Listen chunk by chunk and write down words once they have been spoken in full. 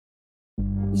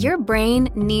Your brain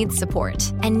needs support,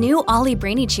 and new Ollie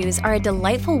Brainy Chews are a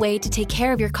delightful way to take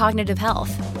care of your cognitive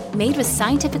health. Made with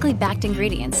scientifically backed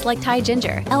ingredients like Thai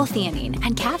ginger, L-theanine,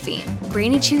 and caffeine,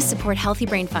 Brainy Chews support healthy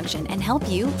brain function and help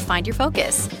you find your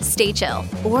focus, stay chill,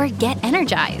 or get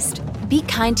energized. Be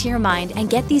kind to your mind and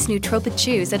get these nootropic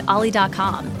chews at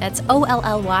ollie.com. That's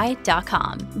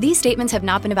OLLY.com. These statements have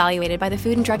not been evaluated by the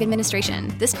Food and Drug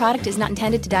Administration. This product is not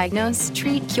intended to diagnose,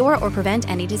 treat, cure, or prevent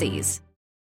any disease.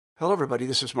 Hello, everybody.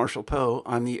 This is Marshall Poe.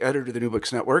 I'm the editor of the New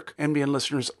Books Network. NBN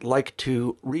listeners like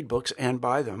to read books and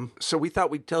buy them. So we thought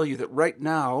we'd tell you that right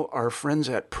now, our friends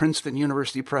at Princeton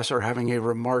University Press are having a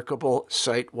remarkable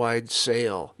site-wide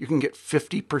sale. You can get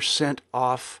 50%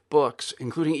 off books,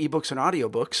 including ebooks and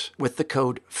audiobooks, with the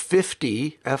code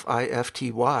 50,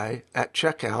 F-I-F-T-Y, at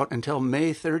checkout until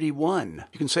May 31.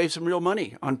 You can save some real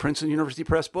money on Princeton University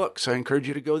Press books. I encourage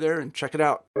you to go there and check it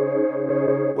out.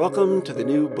 Welcome to the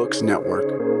New Books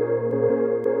Network.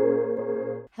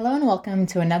 Hello and welcome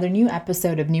to another new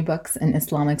episode of New Books in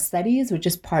Islamic Studies, which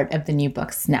is part of the New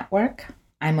Books Network.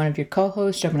 I'm one of your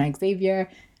co-hosts, Jovana Xavier,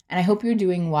 and I hope you're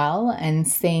doing well and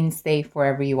staying safe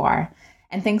wherever you are.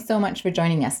 And thanks so much for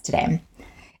joining us today.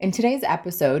 In today's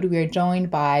episode, we are joined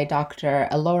by Dr.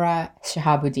 Alora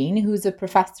Shahabuddin, who's a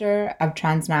professor of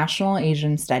transnational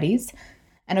Asian studies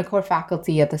and a core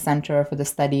faculty at the Center for the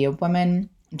Study of Women,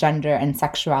 Gender, and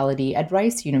Sexuality at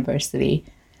Rice University,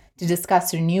 to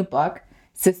discuss her new book,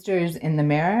 Sisters in the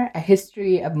Mirror, A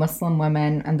History of Muslim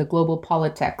Women and the Global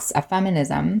Politics of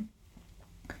Feminism,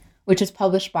 which is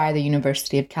published by the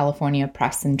University of California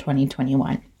Press in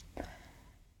 2021.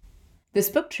 This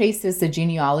book traces the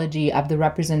genealogy of the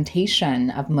representation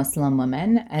of Muslim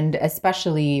women, and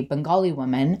especially Bengali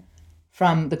women,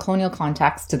 from the colonial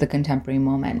context to the contemporary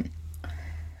moment.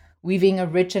 Weaving a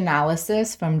rich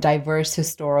analysis from diverse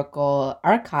historical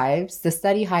archives, the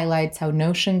study highlights how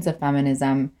notions of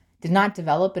feminism did not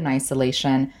develop in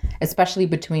isolation, especially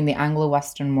between the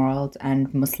Anglo-Western world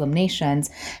and Muslim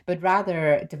nations, but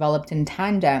rather developed in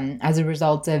tandem as a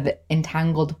result of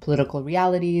entangled political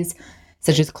realities,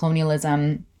 such as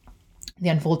colonialism, the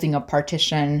unfolding of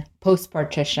partition,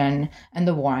 post-partition, and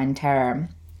the war on terror.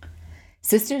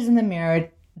 Sisters in the Mirror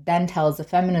then tells a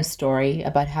feminist story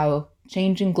about how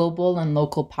changing global and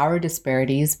local power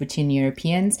disparities between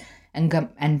Europeans and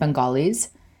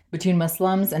Bengalis, between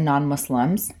Muslims and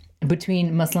non-Muslims,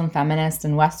 between Muslim feminists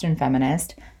and Western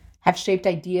feminists, have shaped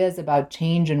ideas about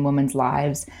change in women's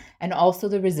lives and also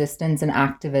the resistance and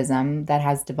activism that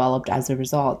has developed as a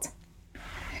result.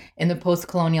 In the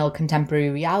post-colonial contemporary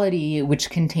reality,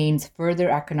 which contains further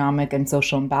economic and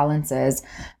social imbalances,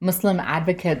 Muslim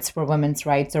advocates for women's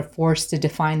rights are forced to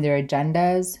define their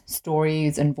agendas,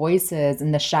 stories, and voices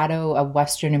in the shadow of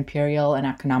Western imperial and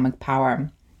economic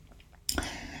power.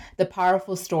 The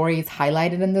powerful stories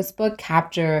highlighted in this book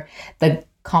capture the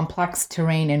complex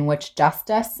terrain in which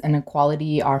justice and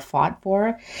equality are fought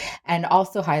for, and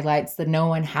also highlights that no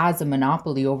one has a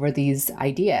monopoly over these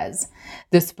ideas.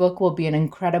 This book will be an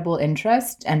incredible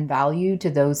interest and value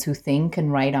to those who think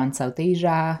and write on South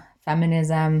Asia,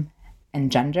 feminism,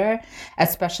 and gender,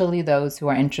 especially those who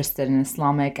are interested in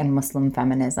Islamic and Muslim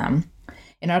feminism.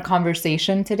 In our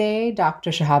conversation today,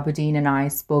 Dr. Shahabuddin and I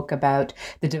spoke about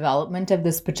the development of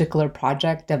this particular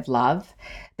project of love,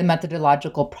 the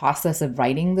methodological process of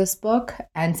writing this book,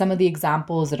 and some of the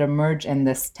examples that emerge in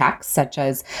this text, such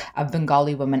as of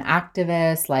Bengali women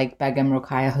activists like Begum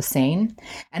Rokeya Hossain,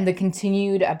 and the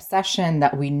continued obsession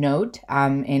that we note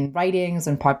in writings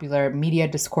and popular media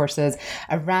discourses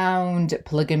around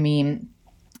polygamy,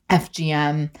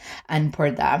 FGM, and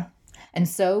Purda. And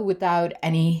so, without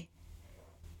any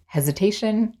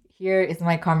hesitation, here is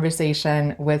my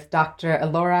conversation with Dr.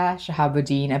 Alora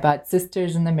Shahabuddin about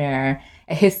Sisters in the Mirror,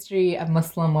 A History of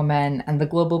Muslim Women and the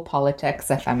Global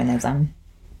Politics of Feminism.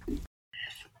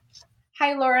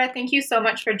 Hi, Laura. Thank you so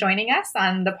much for joining us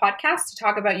on the podcast to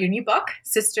talk about your new book,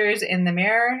 Sisters in the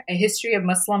Mirror, A History of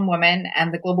Muslim Women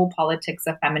and the Global Politics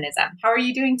of Feminism. How are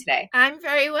you doing today? I'm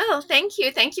very well. Thank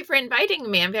you. Thank you for inviting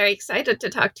me. I'm very excited to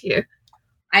talk to you.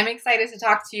 I'm excited to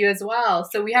talk to you as well.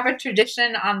 So we have a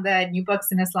tradition on the New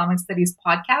Books in Islamic Studies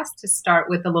podcast to start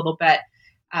with a little bit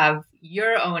of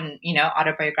your own,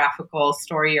 autobiographical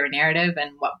story or narrative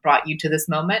and what brought you to this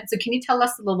moment. So can you tell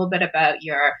us a little bit about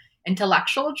your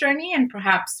intellectual journey and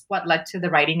perhaps what led to the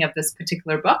writing of this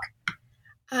particular book?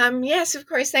 Yes, of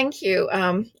course. Thank you.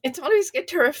 It's always good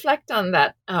to reflect on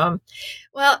that.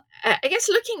 I guess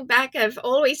looking back, I've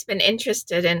always been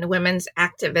interested in women's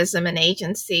activism and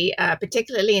agency,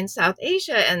 particularly in South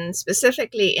Asia and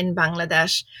specifically in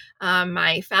Bangladesh.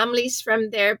 My family's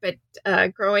from there, but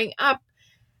growing up,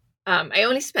 I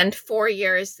only spent 4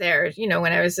 years there,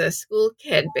 when I was a school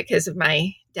kid because of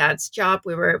my dad's job.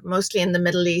 We were mostly in the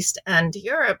Middle East and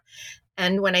Europe.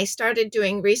 And when I started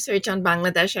doing research on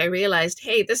Bangladesh, I realized,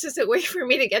 hey, this is a way for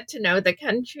me to get to know the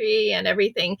country and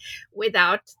everything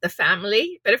without the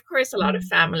family. But of course, a lot of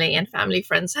family and family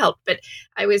friends helped. But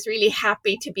I was really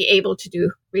happy to be able to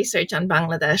do research on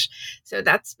Bangladesh. So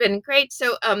that's been great.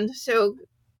 So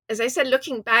as I said,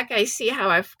 looking back, I see how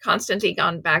I've constantly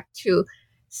gone back to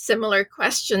similar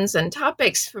questions and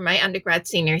topics. For my undergrad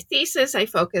senior thesis, I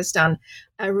focused on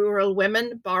rural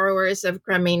women borrowers of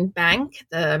Grameen Bank,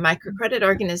 the microcredit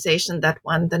organization that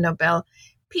won the Nobel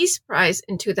Peace Prize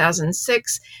in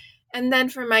 2006. And then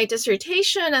for my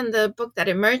dissertation and the book that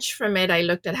emerged from it, I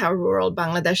looked at how rural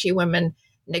Bangladeshi women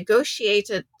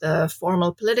negotiated the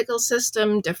formal political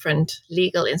system, different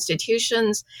legal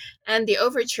institutions, and the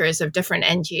overtures of different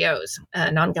NGOs,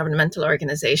 non-governmental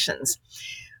organizations.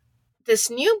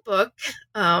 This new book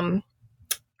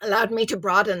allowed me to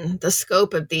broaden the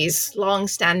scope of these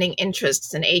long-standing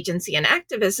interests in agency and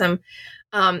activism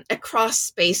across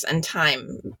space and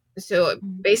time. So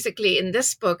basically, in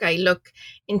this book, I look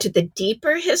into the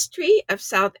deeper history of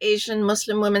South Asian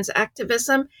Muslim women's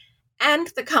activism and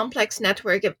the complex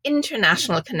network of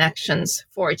international connections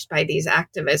forged by these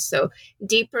activists. So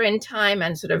deeper in time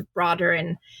and sort of broader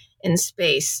in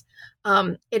space.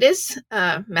 It is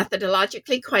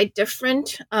methodologically quite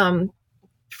different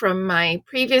from my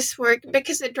previous work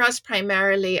because it draws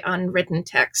primarily on written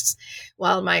texts,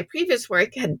 while my previous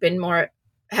work had been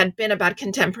about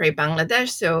contemporary Bangladesh.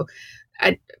 So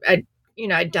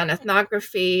I'd done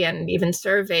ethnography and even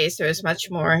surveys. So it was much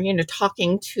more,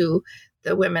 talking to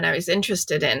the women I was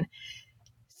interested in.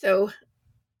 So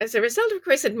as a result, of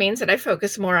course, it means that I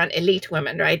focus more on elite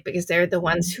women, right? Because they're the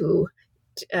ones who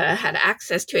had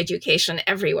access to education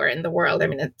everywhere in the world. I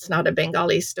mean, it's not a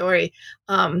Bengali story,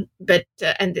 but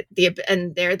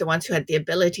they're the ones who had the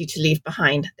ability to leave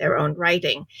behind their own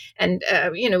writing. And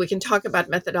we can talk about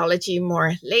methodology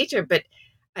more later, but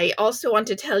I also want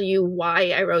to tell you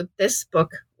why I wrote this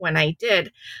book when I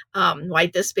did, why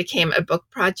this became a book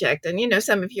project. And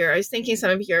I was thinking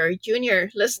some of your junior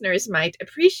listeners might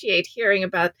appreciate hearing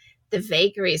about the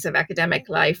vagaries of academic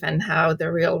life and how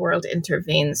the real world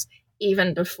intervenes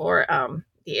even before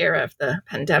the era of the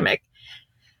pandemic.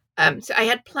 So I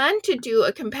had planned to do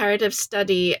a comparative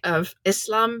study of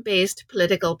Islam-based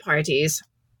political parties.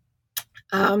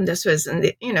 This was in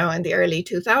the early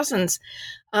 2000s.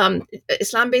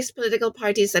 Islam-based political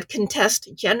parties that contest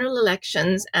general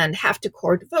elections and have to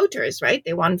court voters, right?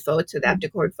 They want votes, so they have to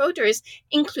court voters,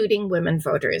 including women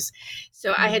voters.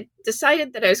 So I had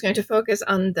decided that I was going to focus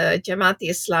on the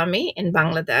Jamaat-e-Islami in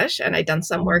Bangladesh, and I'd done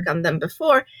some work on them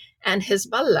before, and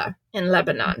Hezbollah in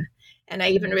Lebanon. And I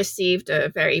even received a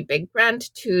very big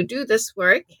grant to do this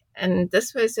work, and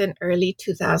this was in early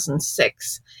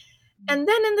 2006. And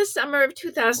then in the summer of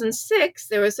 2006,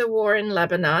 there was a war in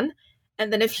Lebanon.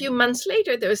 And then a few months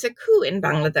later, there was a coup in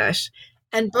Bangladesh.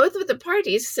 And both of the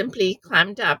parties simply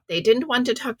clammed up. They didn't want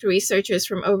to talk to researchers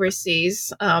from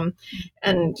overseas.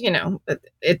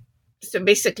 So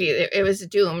basically, it was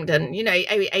doomed. And,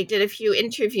 I did a few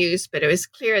interviews, but it was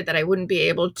clear that I wouldn't be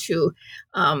able to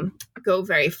go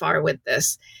very far with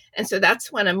this. And so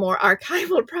that's when a more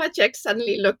archival project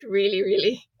suddenly looked really,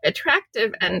 really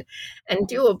attractive and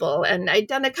doable. And I'd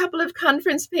done a couple of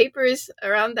conference papers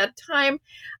around that time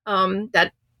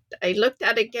that I looked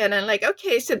at again and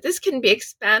okay, so this can be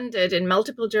expanded in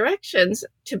multiple directions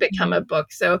to become a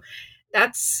book. So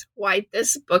that's why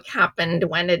this book happened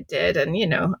when it did. And,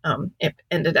 it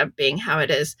ended up being how it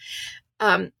is.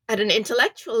 At an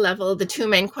intellectual level, the two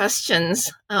main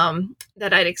questions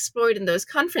that I'd explored in those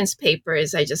conference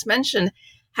papers I just mentioned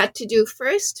had to do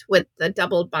first with the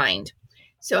double bind.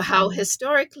 So how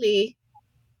historically,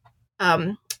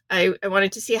 I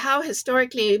wanted to see how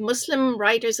historically Muslim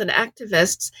writers and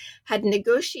activists had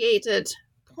negotiated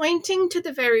pointing to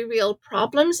the very real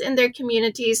problems in their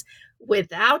communities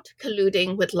without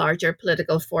colluding with larger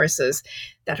political forces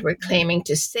that were claiming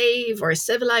to save or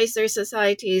civilize their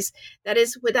societies, that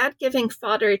is, without giving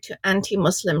fodder to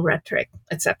anti-Muslim rhetoric,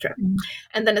 etc.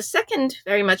 And then a second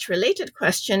very much related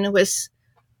question was,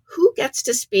 who gets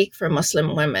to speak for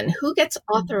Muslim women? Who gets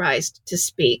authorized to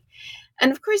speak?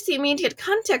 And of course, the immediate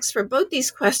context for both these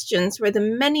questions were the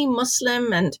many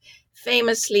Muslim and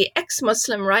famously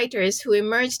ex-Muslim writers who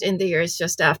emerged in the years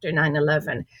just after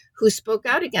 9/11, who spoke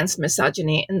out against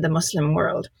misogyny in the Muslim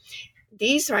world.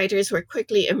 These writers were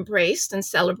quickly embraced and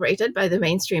celebrated by the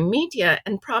mainstream media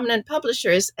and prominent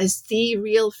publishers as the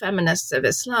real feminists of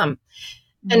Islam.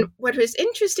 And what was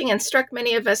interesting and struck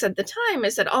many of us at the time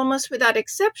is that almost without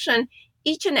exception,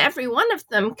 each and every one of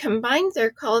them combined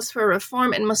their calls for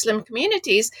reform in Muslim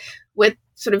communities with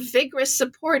sort of vigorous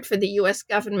support for the U.S.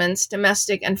 government's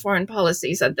domestic and foreign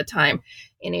policies at the time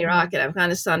in Iraq and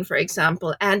Afghanistan, for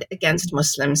example, and against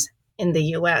Muslims in the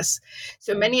U.S.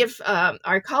 So many of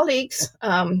our colleagues,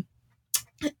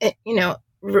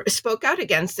 spoke out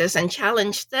against this and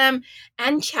challenged them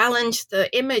and challenged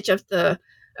the image of the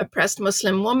oppressed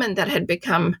Muslim woman that had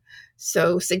become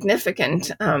so significant,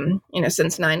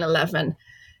 since 9/11.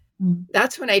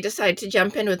 That's when I decided to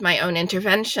jump in with my own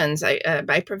interventions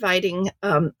by providing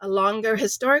a longer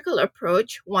historical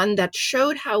approach, one that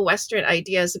showed how Western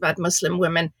ideas about Muslim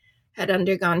women had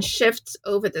undergone shifts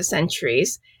over the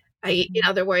centuries. In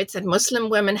other words, that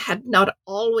Muslim women had not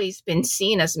always been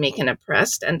seen as meek and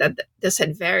oppressed, and that this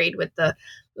had varied with the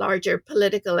larger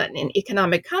political and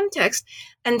economic context.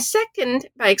 And second,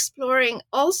 by exploring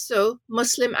also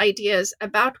Muslim ideas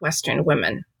about Western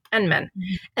women and men.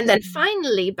 And then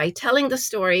finally, by telling the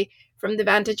story from the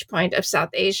vantage point of South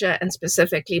Asia and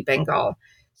specifically Bengal.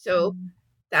 So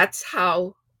that's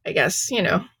how, I guess,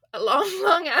 a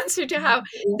long answer to how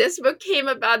this book came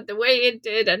about the way it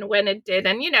did and when it did.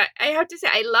 And, I have to say,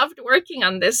 I loved working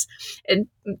on this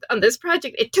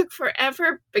project. It took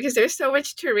forever because there's so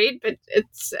much to read, but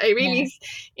I really,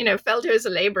 felt it was a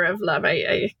labor of love.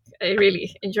 I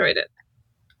really enjoyed it.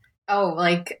 Oh,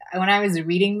 like when I was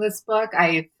reading this book,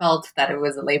 I felt that it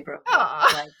was a labor of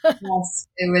love. Yes,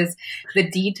 it was the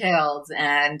details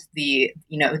and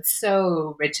it's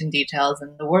so rich in details,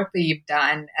 and the work that you've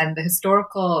done and the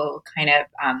historical kind of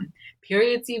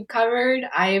periods you've covered.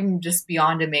 I am just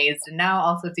beyond amazed. And now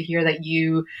also to hear that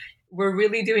you were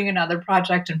really doing another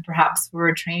project and perhaps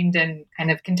were trained in kind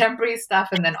of contemporary stuff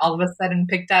and then all of a sudden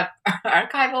picked up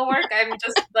archival work. I'm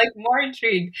just more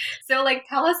intrigued. So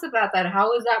tell us about that. How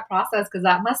was that process? Because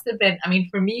that must have been,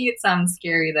 for me, it sounds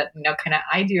scary that, kind of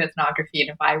I do ethnography.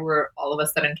 And if I were all of a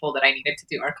sudden told that I needed to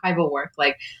do archival work,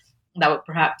 that would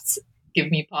perhaps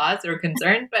give me pause or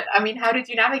concern. But how did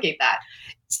you navigate that?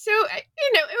 So,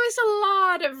 it was a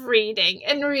lot of reading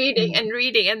and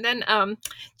then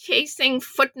chasing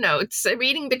footnotes,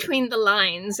 reading between the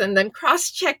lines, and then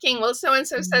cross-checking, well,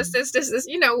 so-and-so says this,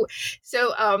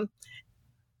 So I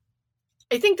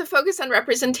think the focus on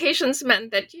representations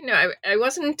meant that, I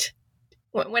wasn't,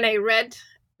 when I read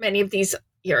many of these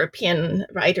European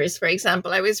writers, for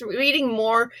example, I was reading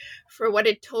more for what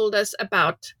it told us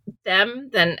about them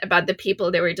than about the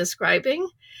people they were describing.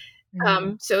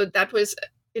 So that was,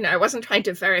 I wasn't trying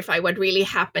to verify what really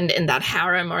happened in that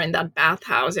harem or in that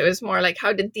bathhouse. It was more like,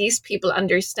 how did these people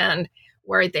understand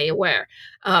where they were?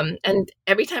 And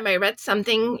every time I read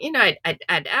something,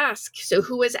 I'd ask, so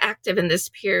who was active in this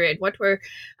period? What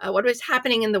was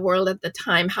happening in the world at the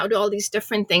time? How do all these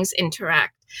different things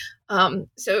interact?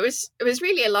 So it was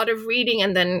really a lot of reading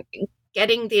and then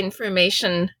getting the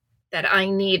information that I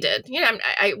needed.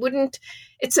 I wouldn't.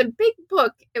 It's a big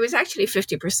book. It was actually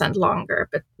 50% longer,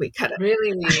 but we cut it.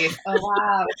 Really? Oh,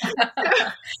 wow.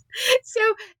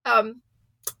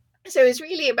 So it was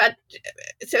really about,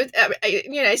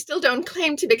 I still don't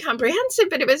claim to be comprehensive,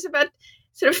 but it was about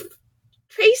sort of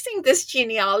tracing this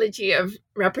genealogy of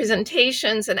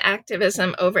representations and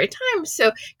activism over time.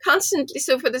 So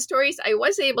for the stories I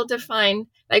was able to find,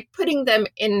 putting them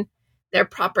in their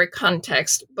proper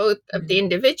context, both of the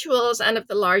individuals and of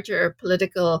the larger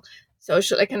political,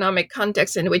 social, economic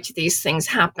context in which these things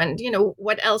happened.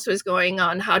 What else was going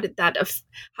on? How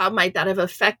might that have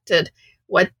affected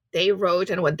what they wrote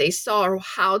and what they saw, or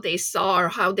how they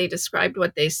described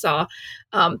what they saw?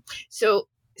 So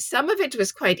some of it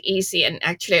was quite easy, and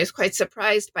actually I was quite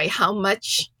surprised by how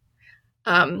much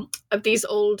of this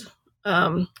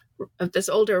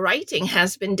older writing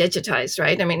has been digitized,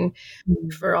 right?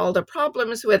 For all the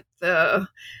problems with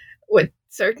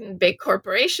certain big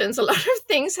corporations, a lot of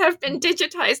things have been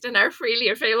digitized and are freely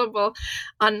available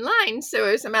online. So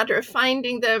it was a matter of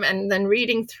finding them and then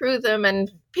reading through them and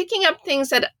picking up things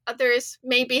that others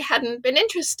maybe hadn't been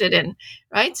interested in,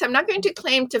 right? So I'm not going to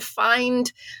claim to find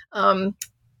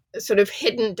sort of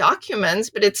hidden documents,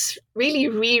 but it's really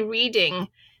rereading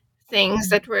things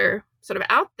that were sort of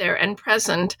out there and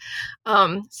present.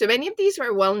 So many of these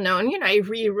were well known. I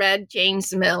reread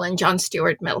James Mill and John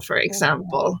Stuart Mill, for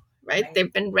example. Right?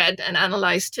 They've been read and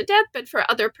analyzed to death, but for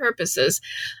other purposes.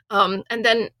 And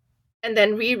then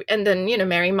Mary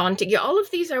Montagu. All of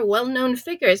these are well-known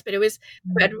figures, but it was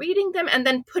about reading them and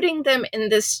then putting them in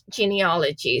this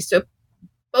genealogy. So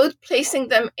both placing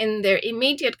them in their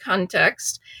immediate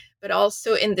context, but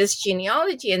also in this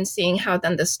genealogy and seeing how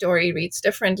then the story reads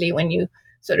differently when you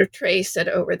sort of trace it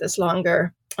over this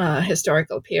longer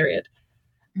historical period.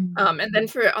 And then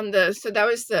so that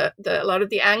was a lot of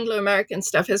the Anglo-American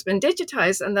stuff has been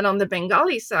digitized. And then on the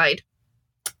Bengali side,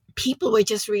 people were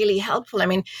just really helpful. I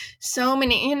mean, so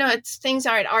many, things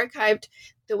aren't archived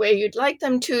the way you'd like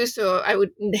them to. So I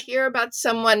would hear about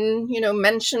someone,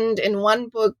 mentioned in one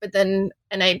book, and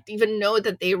I even know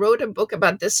that they wrote a book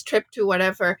about this trip to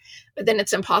whatever, but then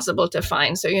it's impossible to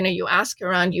find. So, you ask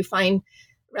around, you find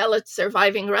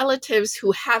surviving relatives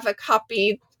who have a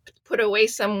copy put away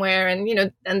somewhere,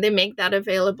 and they make that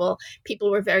available. People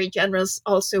were very generous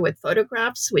also with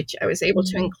photographs, which I was able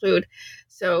to include.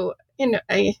 So,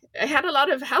 I had a lot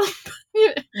of help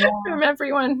from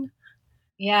everyone.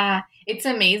 Yeah, it's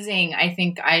amazing. I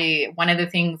think one of the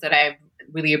things that I've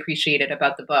really appreciated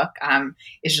about the book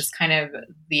is just kind of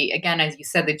again, as you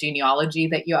said, the genealogy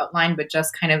that you outlined, but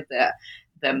just kind of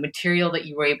the material that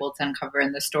you were able to uncover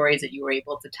and the stories that you were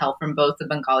able to tell from both the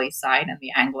Bengali side and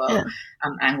the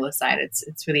Anglo side.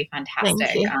 It's really fantastic.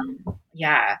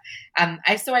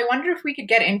 So I wonder if we could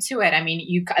get into it. I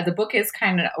mean, the book is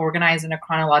kind of organized in a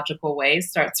chronological way,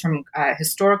 starts from a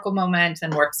historical moment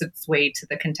and works its way to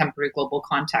the contemporary global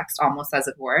context, almost as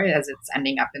it were, as it's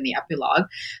ending up in the epilogue.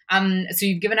 So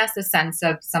you've given us a sense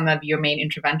of some of your main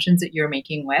interventions that you're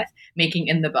making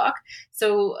in the book.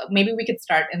 So maybe we could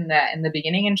start in the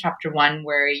beginning in chapter 1,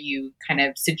 where you kind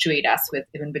of situate us with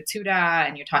Ibn Battuta,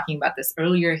 and you're talking about this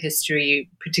earlier history,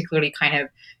 particularly kind of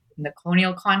in the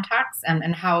colonial context,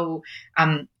 and how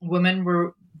women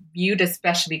were viewed,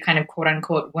 especially kind of quote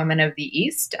unquote women of the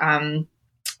East,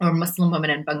 or Muslim women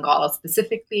in Bengal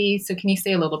specifically. So can you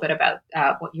say a little bit about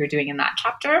what you're doing in that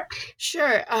chapter?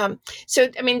 Sure. So,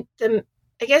 I mean,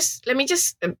 I guess, let me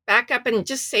just back up and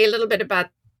just say a little bit about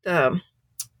the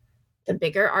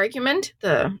bigger argument,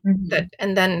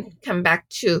 and then come back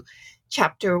to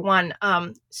chapter 1.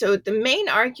 So the main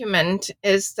argument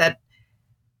is that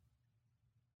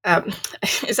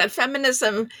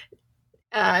feminism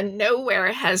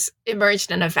nowhere has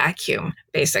emerged in a vacuum,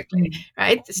 basically,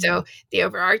 right? So the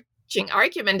overarching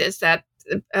argument is that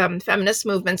feminist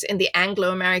movements in the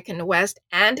Anglo-American West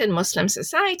and in Muslim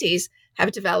societies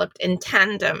have developed in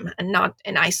tandem and not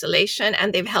in isolation,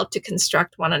 and they've helped to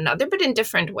construct one another, but in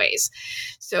different ways.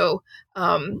 So,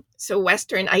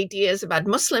 Western ideas about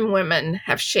Muslim women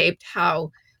have shaped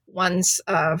how once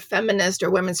feminist or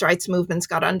women's rights movements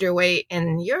got underway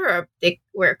in Europe, they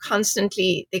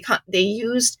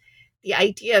used the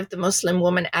idea of the Muslim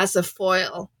woman as a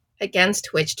foil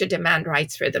against which to demand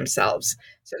rights for themselves.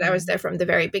 So that was there from the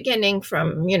very beginning,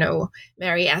 from,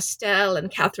 Mary Astell and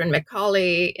Catherine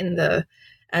Macaulay and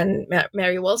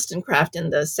Mary Wollstonecraft in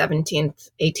the 17th,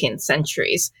 18th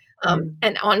centuries.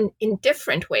 And in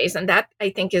different ways. And that,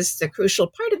 I think, is the crucial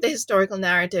part of the historical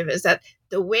narrative, is that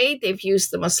the way they've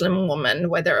used the Muslim woman,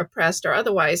 whether oppressed or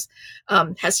otherwise,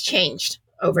 has changed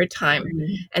over time.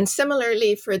 And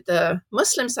similarly, for the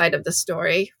Muslim side of the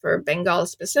story, for Bengal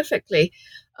specifically,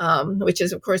 which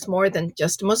is, of course, more than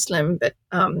just Muslim, but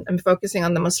I'm focusing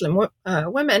on the Muslim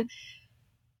women,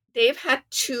 they've had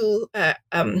to,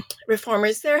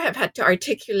 reformers there have had to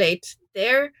articulate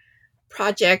their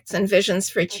projects and visions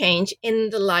for change in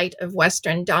the light of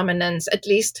Western dominance, at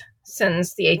least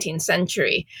since the 18th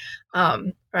century,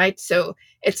 right? So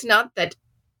it's not that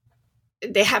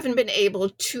they haven't been able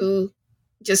to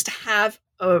just have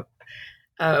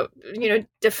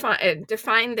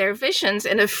define their visions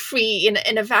in a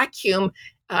vacuum,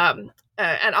 and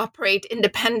operate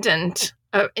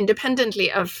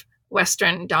independently of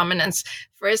Western dominance.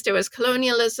 First, there was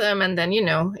colonialism, and then,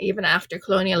 even after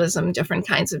colonialism, different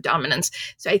kinds of dominance.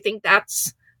 So I think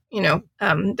that's,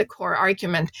 the core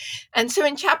argument. And so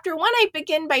in chapter 1, I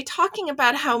begin by talking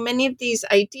about how many of these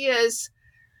ideas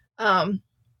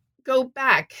go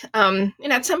back.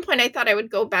 At some point, I thought I would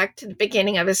go back to the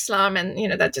beginning of Islam, and,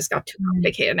 that just got too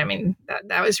complicated. I mean,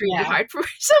 that was really hard for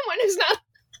someone who's not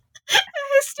a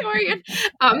historian.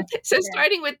 So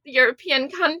starting with the European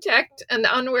contact and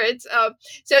onwards.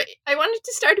 So I wanted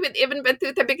to start with Ibn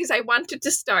Battuta because I wanted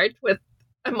to start with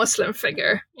a Muslim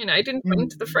figure. I didn't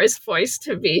want the first voice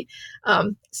to be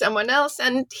someone else.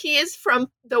 And he is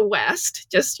from the West,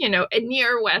 just, a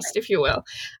near West, if you will.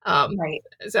 Right.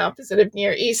 It's the opposite of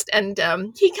Near East. And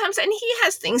he comes and he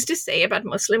has things to say about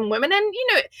Muslim women. And,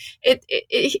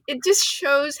 it just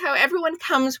shows how everyone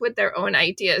comes with their own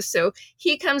ideas. So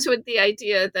he comes with the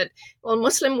idea that, well,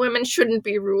 Muslim women shouldn't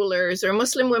be rulers, or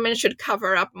Muslim women should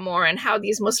cover up more, and how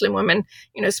these Muslim women,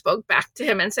 spoke back to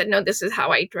him and said, no, this is how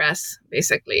I dress,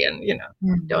 basically. And,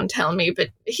 don't tell me. But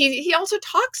he also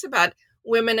talks about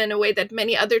women in a way that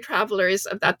many other travelers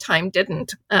of that time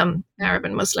didn't, Arab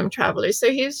and Muslim travelers. So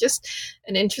he was just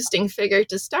an interesting figure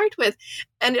to start with.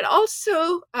 And it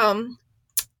also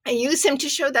I use him to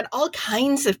show that all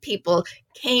kinds of people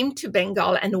came to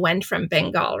Bengal and went from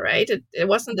Bengal, right? It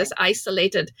wasn't this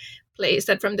isolated place,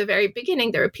 that from the very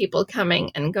beginning there were people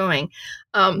coming and going.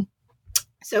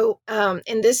 So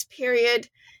in this period,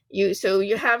 you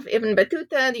have Ibn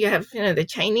Battuta, you have the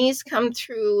Chinese come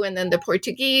through, and then the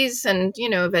Portuguese, and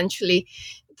eventually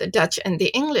the Dutch and the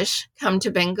English come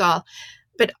to Bengal.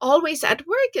 But always at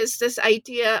work is this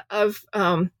idea of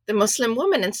the Muslim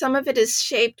woman, and some of it is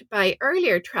shaped by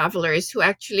earlier travelers who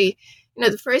actually,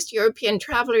 the first European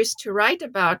travelers to write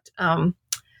about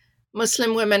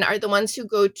Muslim women are the ones who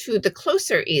go to the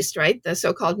closer East, right? The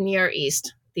so-called Near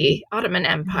East, the Ottoman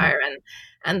Empire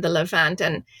and the Levant.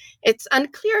 And it's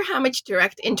unclear how much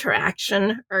direct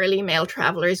interaction early male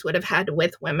travelers would have had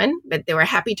with women, but they were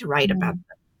happy to write about them,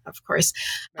 of course.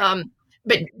 Right.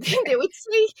 But they would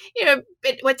say,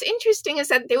 but what's interesting is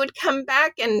that they would come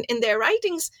back and in their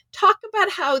writings talk about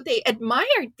how they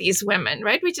admired these women,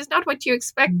 right? Which is not what you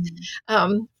expect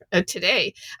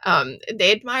today.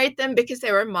 They admired them because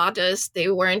they were modest. They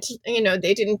weren't,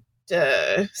 they didn't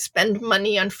spend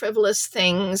money on frivolous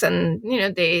things, and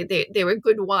they were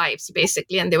good wives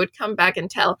basically, and they would come back and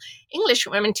tell English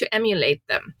women to emulate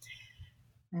them.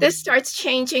 This starts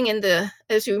changing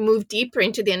as we move deeper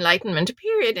into the Enlightenment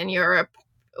period in Europe,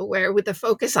 where with the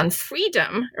focus on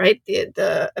freedom, right,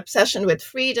 the obsession with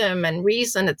freedom and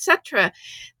reason, etc.,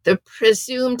 the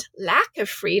presumed lack of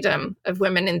freedom of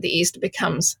women in the East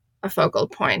becomes a focal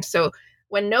point. So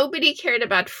when nobody cared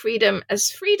about freedom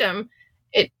as freedom,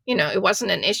 it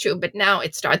wasn't an issue, but now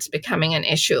it starts becoming an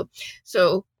issue.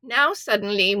 So now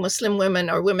suddenly Muslim women,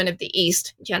 or women of the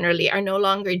East generally, are no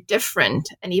longer different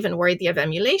and even worthy of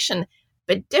emulation,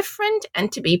 but different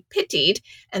and to be pitied.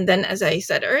 And then, as I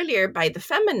said earlier, by the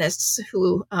feminists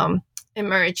who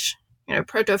emerge,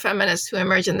 proto-feminists who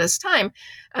emerge in this time,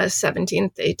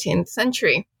 17th, 18th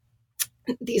century.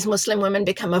 These Muslim women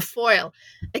become a foil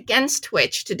against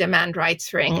which to demand rights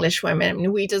for English women. I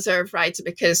mean, we deserve rights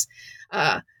because,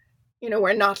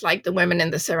 we're not like the women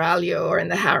in the seraglio or in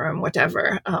the harem,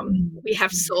 whatever. We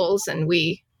have souls, and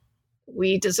we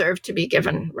deserve to be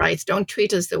given rights. Don't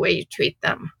treat us the way you treat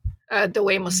them, the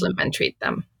way Muslim men treat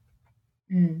them.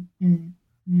 And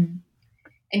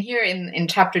here in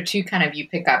chapter 2, kind of you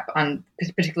pick up on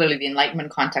particularly the Enlightenment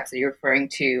context that you're referring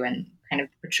to, and kind of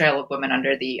portrayal of women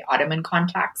under the Ottoman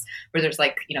context, where there's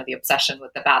the obsession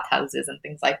with the bathhouses and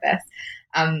things like this.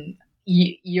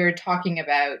 You're talking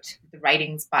about the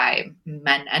writings by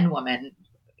men and women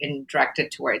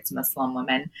directed towards Muslim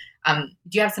women. Do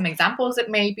you have some examples that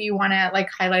maybe you want to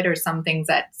highlight, or some things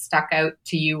that stuck out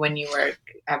to you when you were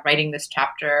writing this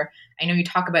chapter? I know you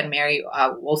talk about Mary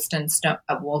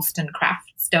Wollstonecraft.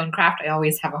 I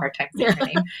always have a hard time saying her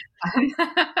name.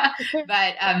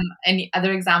 But any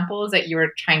other examples that you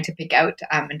were trying to pick out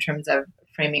in terms of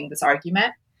framing this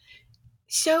argument?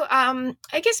 So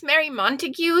I guess Mary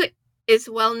Montagu is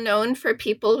well known for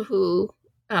people who,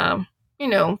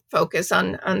 focus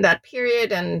on that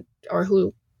period or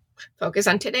who focus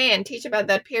on today and teach about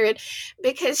that period,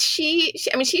 because she's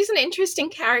an interesting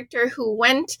character who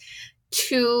went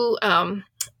to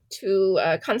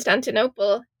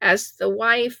Constantinople as the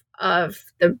wife of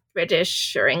the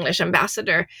British or English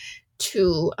ambassador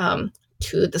to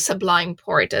the Sublime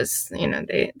Porte, as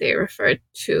they referred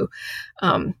to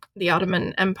the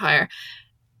Ottoman Empire.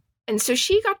 And so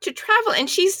she got to travel, and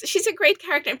she's a great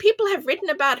character, and people have written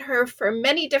about her for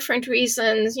many different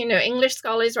reasons. English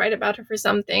scholars write about her for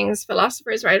some things,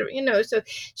 philosophers write, so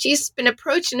she's been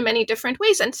approached in many different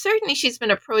ways, and certainly she's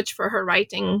been approached for her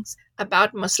writings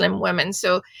about Muslim women.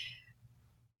 So,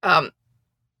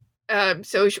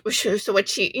 so what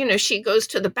she goes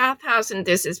to the bathhouse, and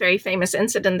there's this very famous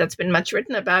incident that's been much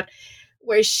written about,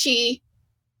 where she's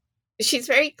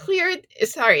very clear,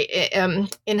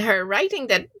 in her writing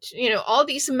that, all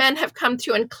these men have come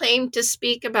through and claimed to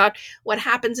speak about what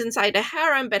happens inside a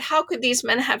harem, but how could these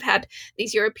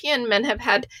European men have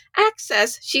had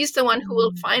access? She's the one who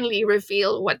will finally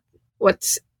reveal what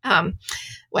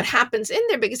happens in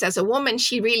there, because as a woman,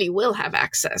 she really will have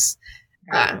access.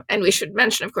 And we should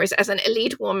mention, of course, as an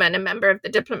elite woman, a member of the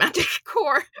diplomatic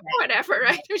corps, whatever,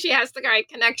 right? She has the right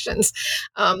connections.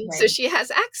 So she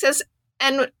has access.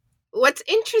 And what's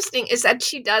interesting is that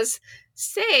she does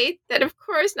say that, of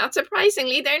course, not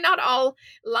surprisingly, they're not all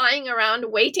lying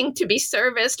around waiting to be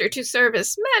serviced or to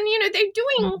service men. They're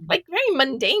doing very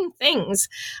mundane things.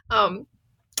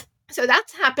 So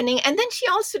that's happening. And then she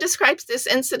also describes this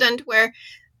incident where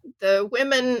the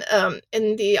women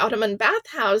in the Ottoman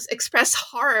bathhouse express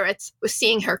horror at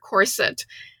seeing her corset.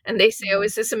 And they say, oh,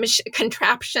 is this a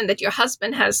contraption that your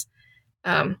husband has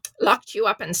locked you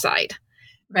up inside?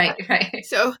 Right.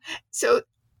 So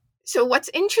so what's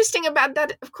interesting about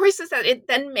that, of course, is that it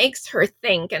then makes her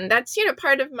think, and that's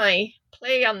part of my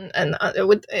play on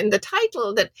in the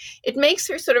title, that it makes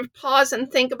her sort of pause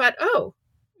and think about,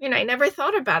 I never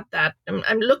thought about that.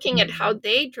 I'm looking at how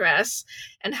they dress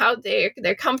and how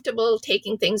they're comfortable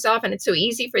taking things off, and it's so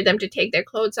easy for them to take their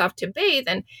clothes off to bathe,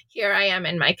 and here I am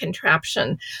in my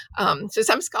contraption. So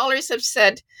some scholars have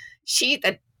said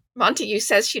that Montague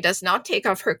says she does not take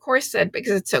off her corset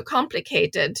because it's so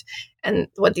complicated. And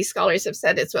what these scholars have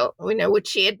said is, would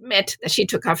she admit that she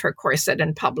took off her corset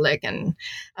in public? And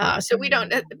so we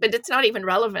don't, but it's not even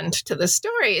relevant to the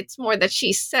story. It's more that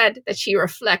she said that she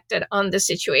reflected on the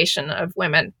situation of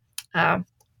women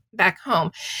back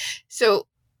home. So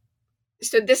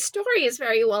this story is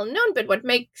very well known, but what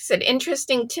makes it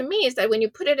interesting to me is that when you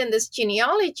put it in this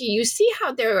genealogy, you see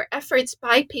how there are efforts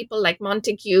by people like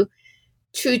Montague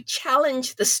to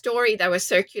challenge the story that was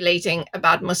circulating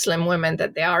about Muslim women,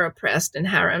 that they are oppressed in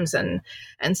harems and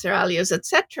seraglios,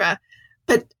 etc.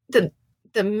 But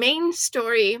the main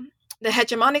story, the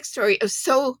hegemonic story, is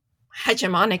so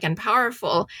hegemonic and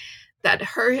powerful that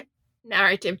her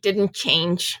narrative didn't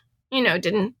change,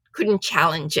 couldn't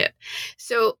challenge it.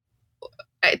 So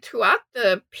throughout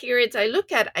the periods I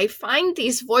look at, I find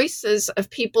these voices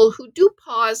of people who do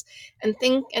pause and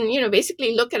think and,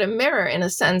 basically look at a mirror in a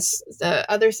sense.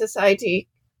 The other society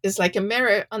is like a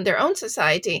mirror on their own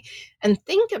society, and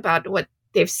think about what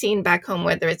they've seen back home,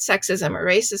 whether it's sexism or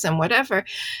racism, whatever,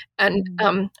 and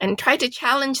try to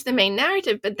challenge the main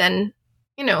narrative. But then,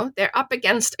 they're up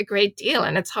against a great deal,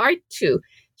 and it's hard to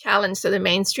challenge. So the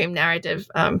mainstream narrative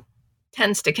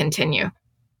tends to continue.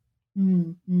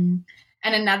 Mm-hmm.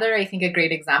 And another, I think, a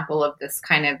great example of this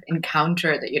kind of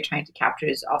encounter that you're trying to capture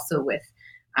is also with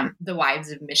the wives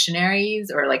of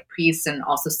missionaries, or like priests, and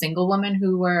also single women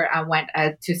who went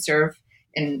to serve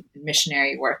in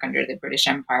missionary work under the British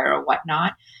Empire or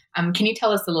whatnot. Can you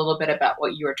tell us a little bit about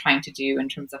what you were trying to do in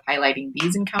terms of highlighting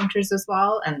these encounters as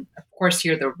well? And of course,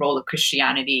 here the role of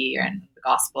Christianity and the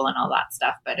gospel and all that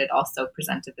stuff, but it also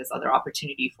presented this other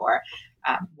opportunity for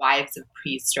wives of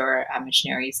priests or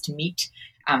missionaries to meet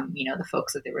the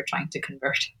folks that they were trying to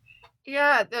convert.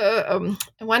 Yeah, the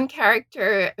one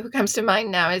character who comes to mind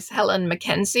now is Helen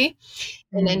Mackenzie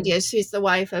in India. She's the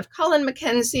wife of Colin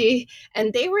Mackenzie,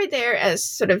 and they were there as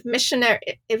sort of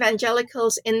missionary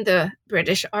evangelicals in the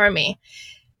British Army.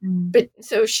 But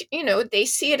so, they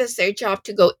see it as their job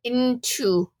to go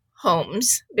into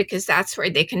homes because that's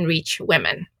where they can reach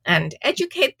women and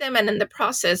educate them, and in the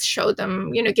process show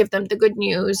them, give them the good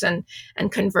news and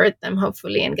convert them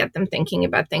hopefully and get them thinking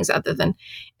about things other than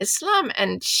Islam.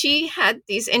 And she had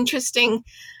these interesting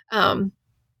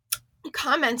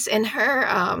comments in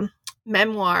her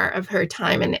memoir of her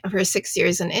time and of her 6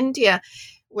 years in India,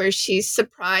 where she's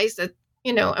surprised that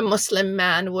a Muslim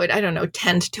man would,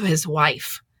 tend to his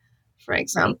wife, for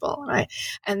example, right?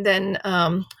 And then,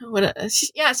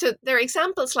 so there are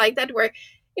examples like that where,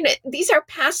 these are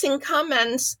passing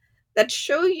comments that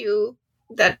show you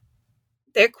that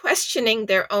they're questioning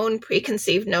their own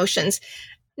preconceived notions,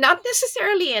 not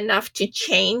necessarily enough to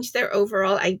change their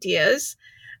overall ideas,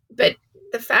 but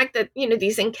the fact that,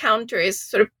 these encounters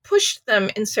sort of push them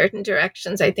in certain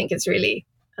directions, I think is really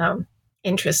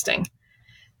interesting.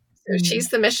 So she's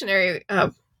the missionary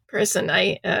person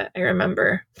I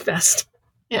remember best.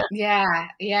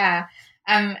 Yeah.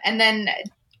 And then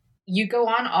you go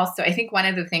on also, I think one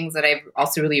of the things that I've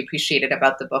also really appreciated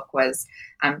about the book was,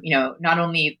 not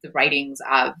only the writings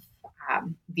of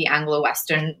the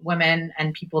Anglo-Western women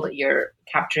and people that you're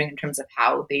capturing in terms of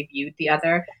how they viewed the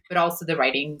other, but also the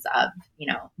writings of,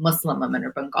 Muslim women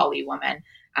or Bengali women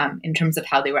in terms of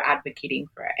how they were advocating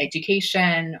for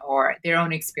education or their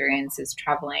own experiences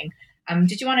traveling.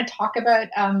 Did you want to talk about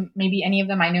maybe any of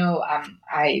them? I know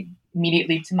I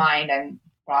immediately to mind and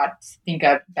think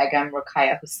of Begum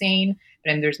Rokeya Hussain,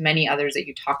 but there's many others that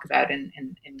you talk about in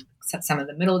some of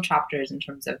the middle chapters in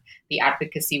terms of the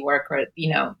advocacy work or,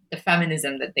 the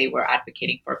feminism that they were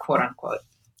advocating for, quote unquote.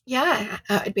 Yeah,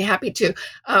 I'd be happy to.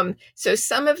 So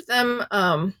some of them,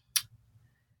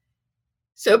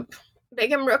 so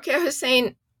Begum Rokeya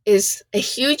Hussain is a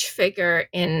huge figure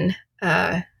in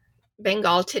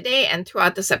Bengal today and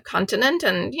throughout the subcontinent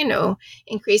and,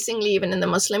 increasingly even in the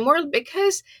Muslim world,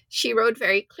 because she wrote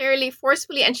very clearly,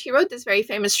 forcefully, and she wrote this very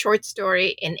famous short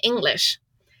story in English,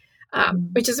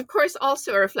 which is, of course,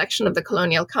 also a reflection of the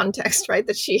colonial context, right,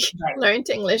 that she learned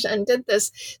English and did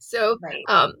this. So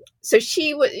so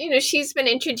she was, she's been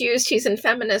introduced, she's in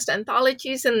feminist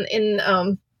anthologies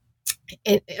in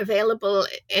available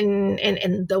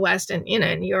in the West and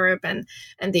in Europe and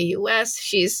the US.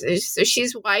 She's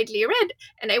widely read,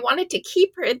 and I wanted to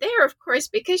keep her there, of course,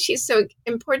 because she's so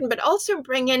important, but also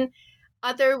bring in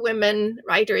other women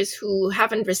writers who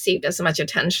haven't received as much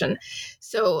attention.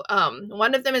 So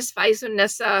one of them is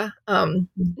Faizunnisa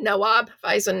Nawab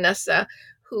Faizunnisa,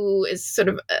 who is sort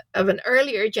of an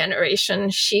earlier generation.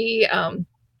 She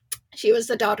was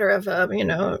the daughter of a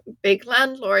big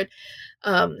landlord,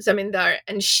 zamindar,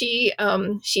 and she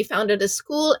founded a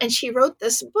school, and she wrote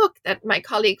this book that my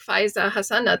colleague Faiza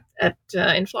Hassan at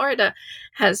in Florida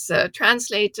has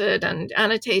translated and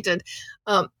annotated.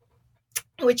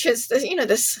 Which is,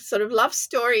 this sort of love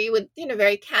story with,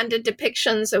 very candid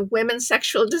depictions of women's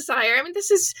sexual desire. I mean,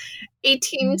 this is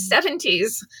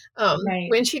 1870s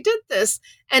when she did this.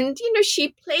 And,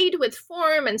 she played with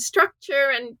form and structure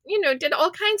and, did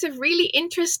all kinds of really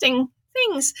interesting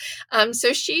things.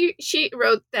 So she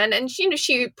wrote then, and,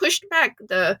 she pushed back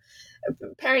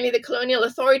apparently the colonial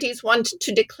authorities wanted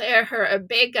to declare her a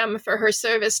begum for her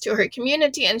service to her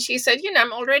community. And she said,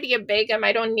 I'm already a begum.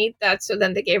 I don't need that. So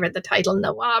then they gave her the title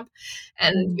Nawab.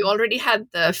 And you already had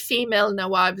the female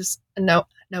Nawabs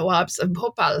of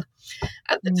Bhopal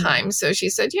at the time. So she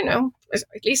said,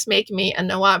 at least make me a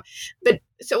Nawab. But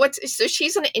so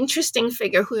she's an interesting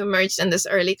figure who emerged in this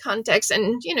early context.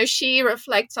 And, she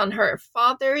reflects on her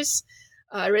father's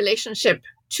relationship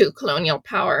to colonial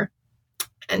power.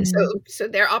 And so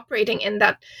they're operating in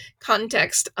that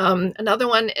context. Another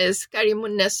one is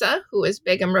Karimunnisa, who is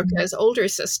Begum Ruqaya's older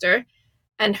sister,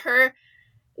 and her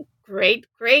great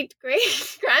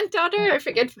granddaughter, I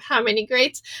forget how many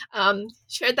greats,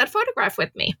 shared that photograph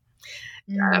with me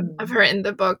of her in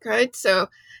the book, right? So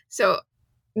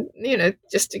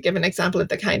just to give an example of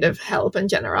the kind of help and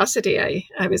generosity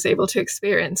I was able to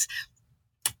experience.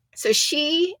 So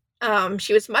she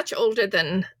was much older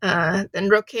than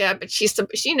Ruqayya, but she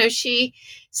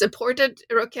supported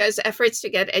Ruqayya's efforts to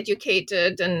get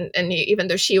educated, and even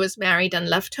though she was married and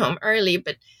left home early,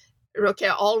 but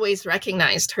Ruqayya always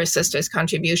recognized her sister's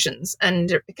contributions.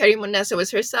 And Karimunnisa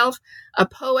was herself a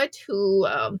poet who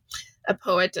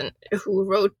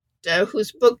wrote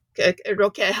whose book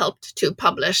Ruqayya helped to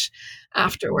publish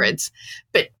afterwards.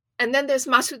 And then there's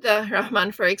Masuda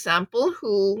Rahman, for example,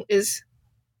 who is,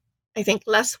 I think,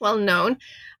 less well known,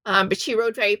 but she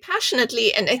wrote very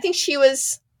passionately, and I think she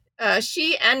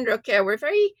and Ruqayya were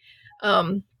very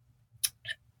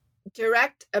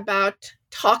direct about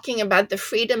talking about the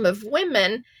freedom of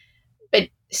women, but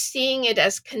seeing it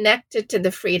as connected to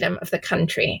the freedom of the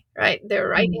country, right? They're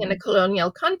writing in a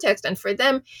colonial context, and for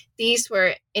them, these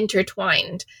were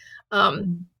intertwined.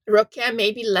 Ruqayya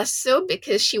maybe less so,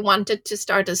 because she wanted to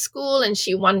start a school and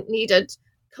she needed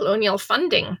colonial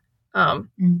funding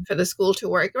for the school to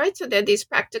work, right? So there are these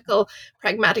practical,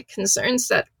 pragmatic concerns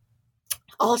that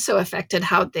also affected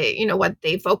how they, what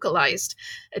they vocalized,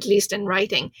 at least in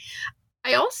writing.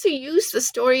 I also use the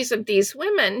stories of these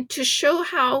women to show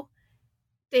how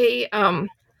they, how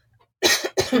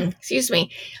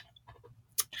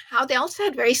they also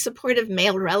had very supportive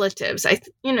male relatives. I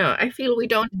feel we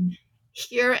don't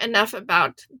hear enough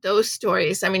about those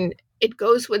stories. I mean, it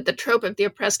goes with the trope of the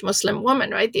oppressed Muslim woman,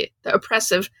 right? The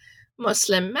oppressive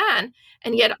Muslim man,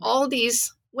 and yet all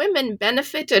these women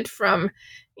benefited from,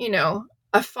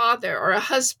 a father or a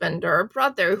husband or a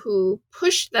brother who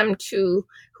pushed them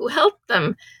who helped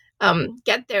them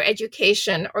get their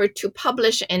education, or to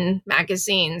publish in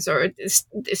magazines, or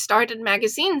started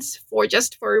magazines for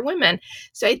women.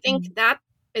 So I think that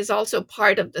is also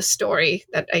part of the story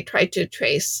that I try to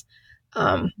trace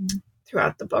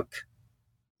throughout the book.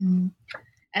 And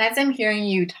as I'm hearing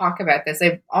you talk about this,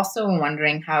 I'm also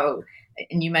wondering how,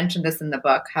 and you mentioned this in the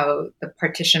book, how the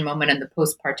partition moment and the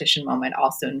post-partition moment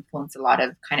also influence a lot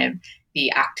of kind of the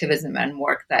activism and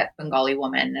work that Bengali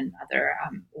women and other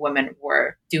women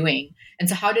were doing. And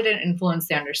so how did it influence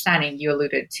the understanding? You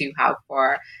alluded to how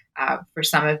for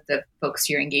some of the folks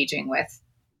you're engaging with,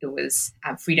 it was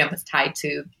freedom was tied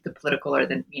to the political or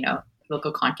the,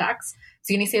 local context.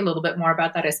 So can you say a little bit more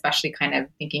about that, especially kind of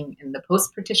thinking in the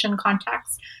post-partition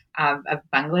context of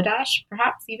Bangladesh,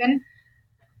 perhaps even?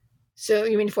 So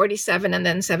you mean 47 and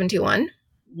then 71?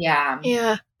 Yeah.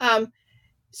 Yeah.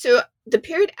 So the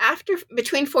period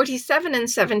between 47 and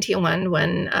 71,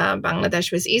 when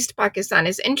Bangladesh was East Pakistan,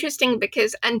 is interesting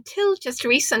because until just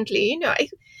recently,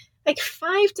 like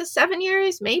 5 to 7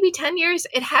 years, maybe 10 years,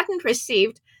 it hadn't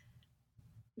received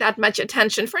that much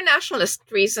attention for nationalist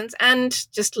reasons and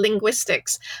just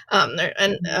linguistics.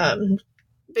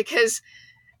 Because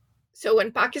so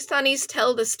when Pakistanis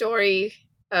tell the story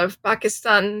of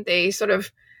Pakistan, they sort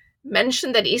of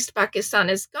mention that East Pakistan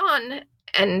is gone,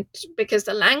 and because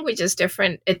the language is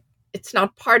different, it's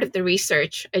not part of the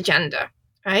research agenda,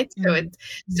 right?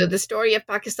 So the story of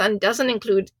Pakistan doesn't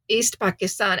include East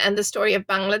Pakistan, and the story of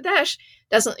Bangladesh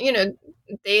doesn't,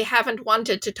 they haven't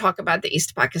wanted to talk about the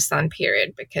East Pakistan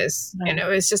period because,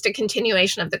 it's just a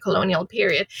continuation of the colonial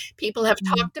period. People have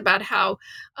talked about how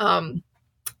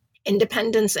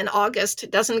independence in August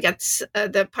doesn't get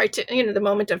the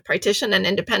moment of partition and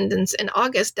independence in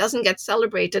August doesn't get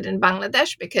celebrated in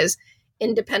Bangladesh because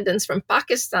independence from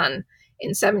Pakistan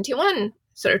in 71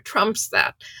 sort of trumps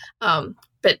that.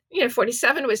 But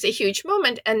 47 was a huge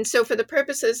moment, and so for the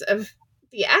purposes of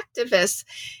the activists,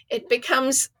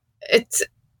 it's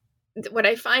what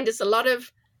I find is a lot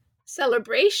of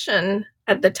celebration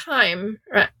at the time,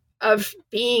 right, of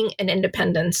being an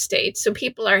independent state. So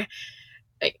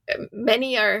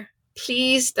many are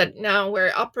pleased that now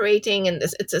we're operating in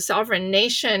this, it's a sovereign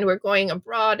nation, we're going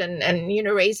abroad and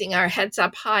raising our heads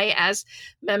up high as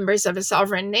members of a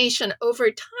sovereign nation. Over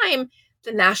time,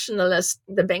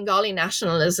 the Bengali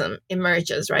nationalism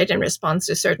emerges, right, in response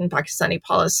to certain Pakistani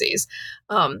policies.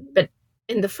 But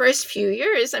in the first few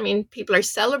years, people are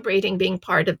celebrating being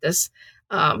part of this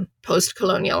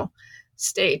post-colonial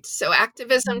state. So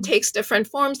activism takes different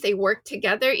forms. They work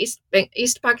together. East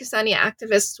Pakistani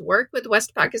activists work with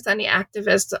West Pakistani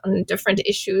activists on different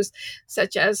issues,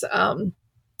 such as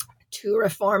to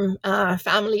reform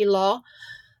family law,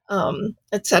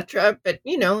 etc. But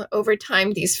over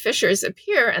time, these fissures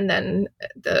appear, and then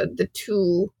the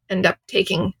two end up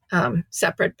taking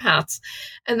separate paths.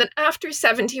 And then after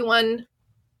 71,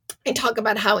 I talk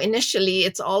about how initially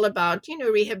it's all about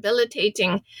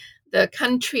rehabilitating the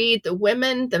country, the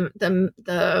women,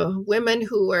 the women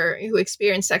who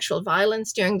experienced sexual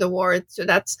violence during the war. So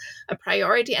that's a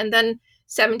priority. And then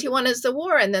 71 is the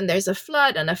war, and then there's a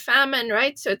flood and a famine,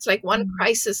 right? So it's like one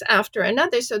crisis after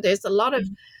another. So there's a lot of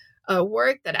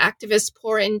work that activists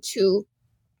pour into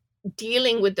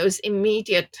dealing with those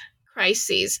immediate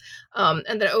crises.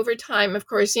 And then over time, of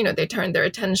course, they turn their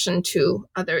attention to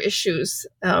other issues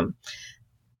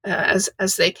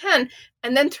as they can.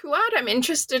 And then throughout, I'm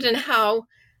interested in how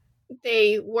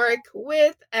they work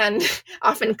with and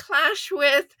often clash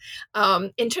with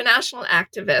international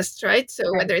activists, right? So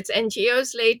whether it's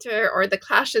NGOs later or the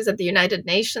clashes at the United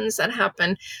Nations that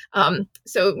happen.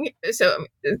 So the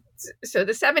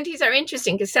 70s are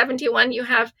interesting because 71 you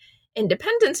have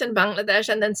independence in Bangladesh,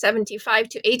 and then 75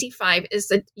 to 85 is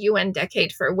the UN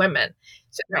decade for women.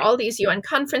 So there are all these UN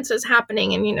conferences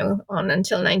happening, and on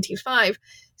until 95.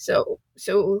 So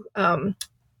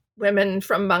women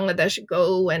from Bangladesh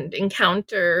go and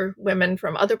encounter women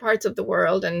from other parts of the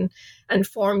world and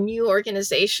form new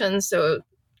organizations. So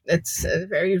it's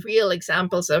very real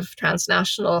examples of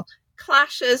transnational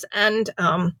clashes and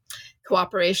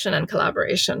cooperation and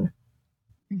collaboration.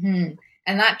 Mm-hmm.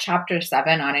 And that chapter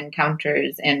 7 on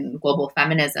encounters in global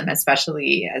feminism,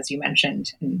 especially as you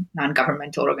mentioned in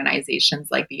non-governmental organizations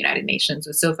like the United Nations,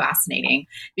 was so fascinating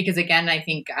because, again, I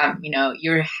think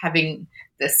you're having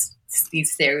these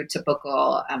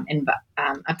stereotypical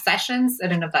obsessions. I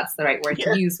don't know if that's the right word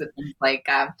to use, with things like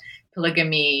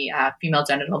polygamy, female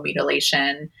genital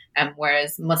mutilation,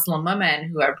 whereas Muslim women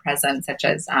who are present, such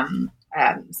as some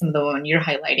of the women you're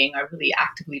highlighting, are really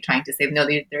actively trying to say, no,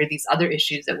 there are these other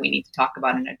issues that we need to talk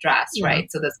about and address, right?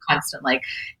 So this constant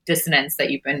dissonance that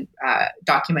you've been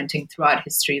documenting throughout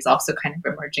history is also kind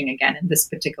of emerging again in this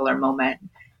particular moment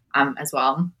as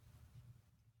well.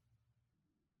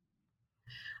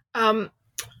 I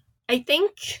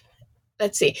think,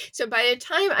 let's see. So by the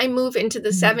time I move into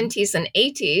the 70s and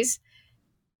 80s,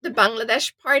 the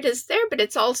Bangladesh part is there, but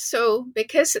it's also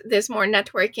because there's more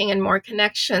networking and more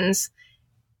connections.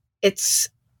 It's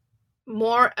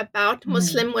more about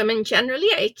Muslim women generally.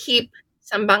 I keep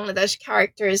some Bangladesh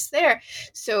characters there.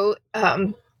 So,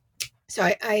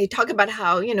 I talk about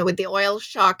how, with the oil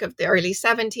shock of the early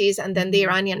 70s and then the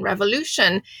Iranian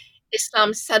Revolution,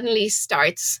 Islam suddenly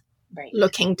starts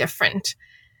looking different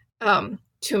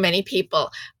to many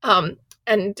people.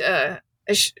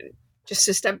 Just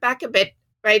to step back a bit,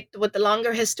 right, what the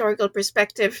longer historical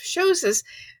perspective shows is,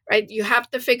 right, you have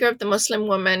the figure of the Muslim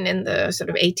woman in the sort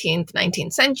of 18th,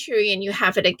 19th century, and you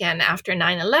have it again after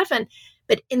 9/11.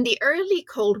 But in the early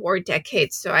Cold War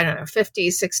decades, so I don't know,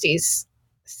 50s, 60s,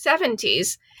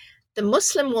 70s, the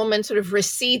Muslim woman sort of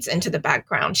recedes into the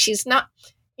background. She's not,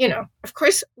 of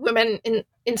course, women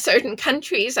in certain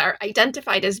countries are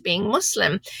identified as being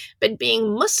Muslim, but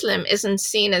being Muslim isn't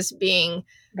seen as being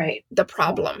the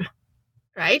problem.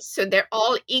 Right. So they're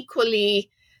all equally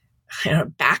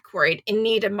backward, in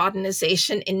need of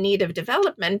modernization, in need of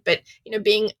development. But,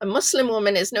 being a Muslim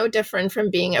woman is no different from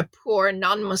being a poor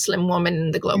non-Muslim woman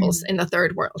in the in the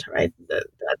third world, right? That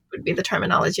would be the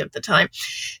terminology of the time.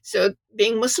 So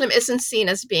being Muslim isn't seen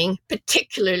as being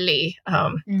particularly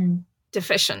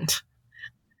deficient,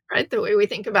 right? The way we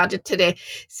think about it today.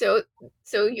 So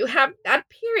you have that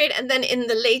period, and then in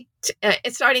the late,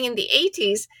 starting in the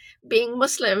 80s, being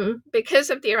Muslim,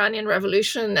 because of the Iranian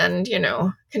Revolution and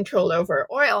control over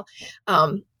oil,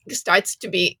 starts to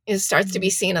be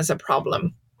seen as a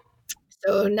problem.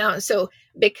 So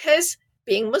because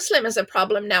being Muslim is a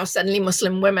problem, now suddenly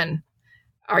Muslim women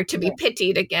are to be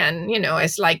pitied again,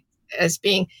 as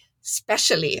being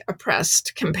specially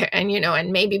oppressed,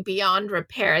 and maybe beyond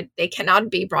repair. They cannot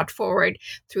be brought forward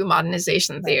through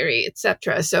modernization theory,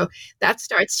 etc. So that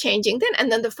starts changing then,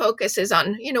 and then the focus is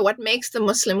on what makes the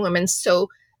Muslim women so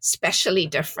specially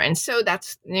different. So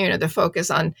that's the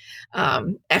focus on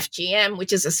FGM,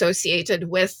 which is associated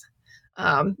with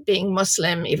being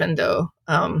Muslim, even though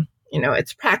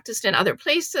it's practiced in other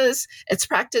places, it's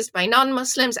practiced by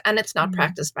non-Muslims, and it's not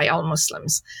practiced by all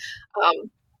Muslims.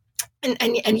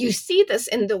 And you see this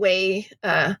in the way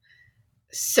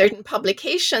certain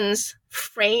publications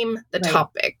frame the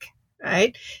topic,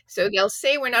 right? So they'll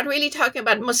say, we're not really talking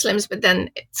about Muslims, but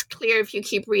then it's clear if you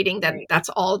keep reading that that's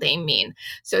all they mean.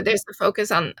 So there's a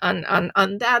focus on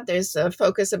that. There's a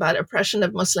focus about oppression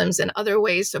of Muslims in other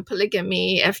ways. So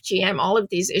polygamy, FGM, all of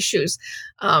these issues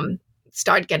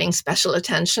start getting special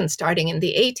attention starting in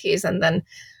the 80s. And then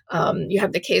you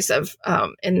have the case of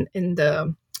in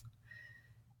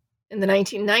the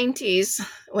 1990s,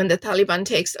 when the Taliban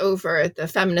takes over, the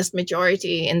feminist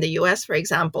majority in the U.S., for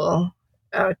example,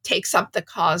 takes up the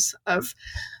cause of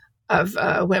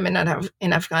women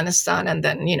in Afghanistan, and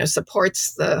then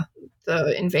supports the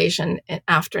invasion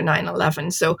after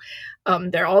 9/11. So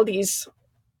there are all these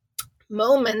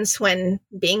moments when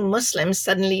being Muslim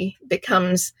suddenly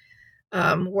becomes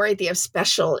worthy of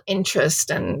special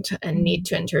interest and need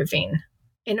to intervene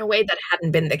in a way that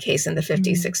hadn't been the case in the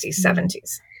 50s, 60s,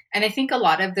 70s. And I think a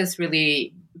lot of this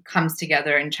really comes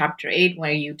together in Chapter 8,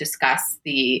 where you discuss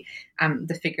the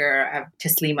figure of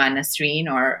Taslima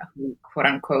Nasreen, or quote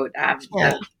unquote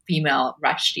the female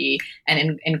Rushdie,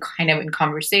 and in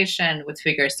conversation with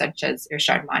figures such as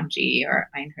Irshad Manji or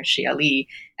Ain Hirsi Ali.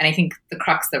 And I think the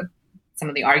crux of some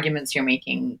of the arguments you're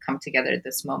making come together at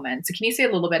this moment. So can you say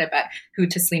a little bit about who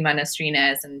Taslima Nasreen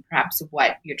is, and perhaps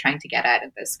what you're trying to get at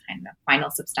in this kind of final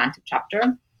substantive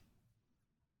chapter?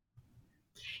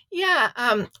 Yeah.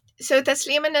 So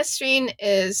Taslima Nasreen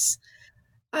is,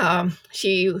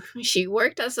 she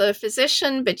worked as a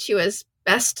physician, but she was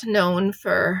best known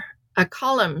for a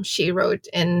column she wrote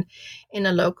in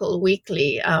a local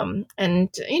weekly. And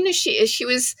she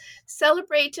was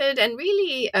celebrated and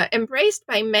really embraced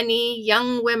by many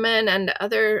young women and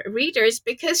other readers,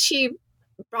 because she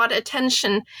brought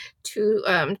attention to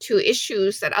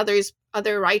issues that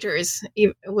other writers,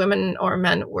 women or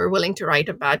men, were willing to write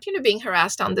about, being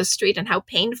harassed on the street and how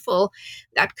painful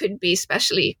that could be,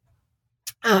 especially.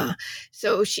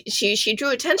 So she drew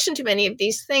attention to many of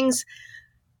these things.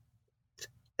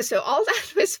 So all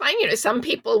that was fine. Some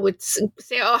people would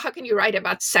say, oh, how can you write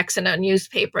about sex in a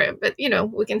newspaper? But,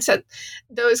 we can set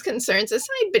those concerns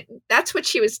aside. But that's what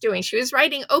she was doing. She was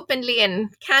writing openly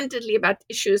and candidly about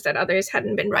issues that others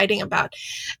hadn't been writing about.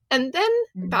 And then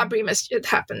Babri Masjid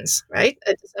happens, right?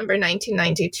 December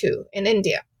 1992 in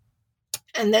India.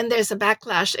 And then there's a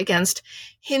backlash against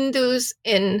Hindus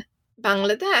in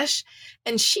Bangladesh.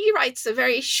 And she writes a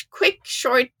very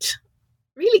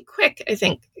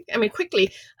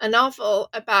quickly, a novel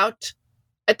about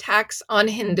attacks on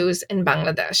Hindus in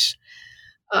Bangladesh.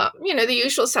 The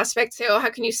usual suspects say, oh, how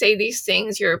can you say these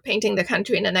things? You're painting the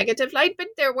country in a negative light. But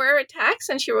there were attacks,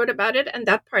 and she wrote about it, and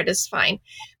that part is fine.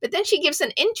 But then she gives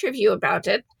an interview about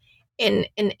it in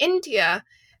India,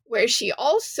 where she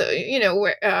also,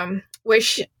 where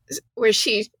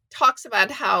she talks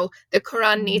about how the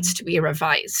Quran needs to be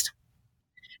revised.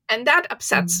 And that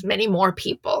upsets many more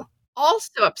people.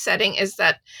 Also upsetting is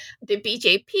that the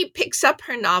BJP picks up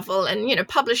her novel and,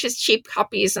 publishes cheap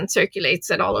copies and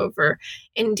circulates it all over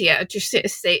India to say,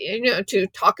 to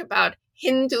talk about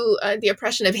the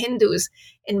oppression of Hindus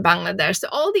in Bangladesh. So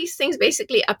all these things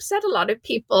basically upset a lot of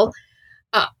people.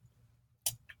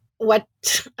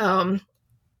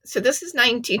 So this is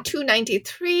 92,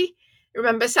 93.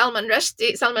 Remember, Salman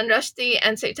Rushdie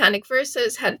and Satanic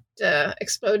Verses had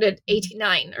exploded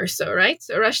 89 or so, right?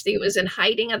 So Rushdie was in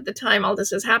hiding at the time all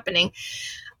this was happening.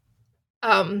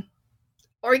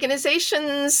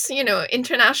 organizations,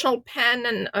 International PEN,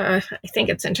 and I think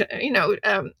it's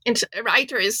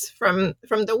writers from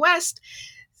the West,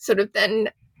 sort of then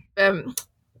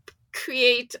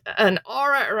create an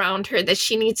aura around her that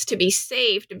she needs to be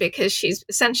saved because she's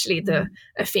essentially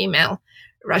a female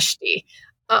Rushdie.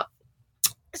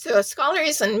 So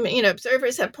scholars and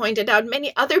observers have pointed out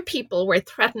many other people were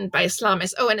threatened by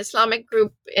Islamists. An Islamist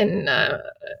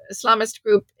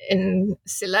group in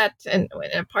Sylhet, and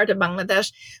in a part of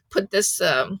Bangladesh, put this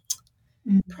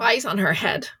prize on her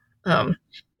head,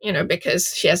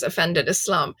 because she has offended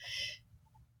Islam.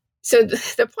 So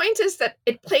the point is that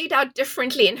it played out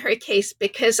differently in her case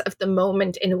because of the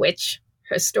moment in which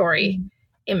her story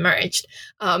emerged.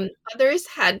 Others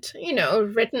had,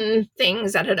 written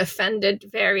things that had offended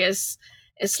various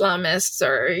Islamists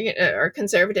or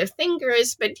conservative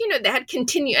thinkers, but they had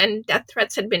continued, and death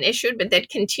threats had been issued, but they'd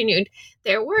continued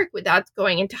their work without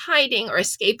going into hiding or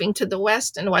escaping to the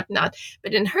West and whatnot.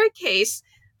 But in her case,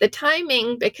 the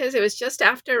timing, because it was just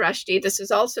after Rushdie, this is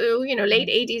also, late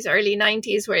 80s, early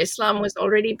 90s, where Islam was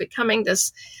already becoming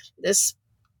this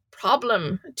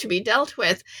problem to be dealt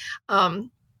with.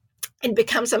 It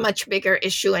becomes a much bigger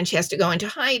issue, and she has to go into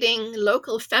hiding.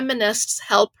 Local feminists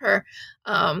help her,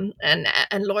 and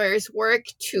lawyers work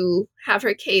to have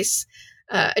her case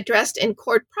addressed in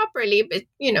court properly. But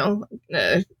in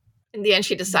the end,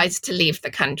 she decides to leave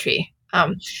the country,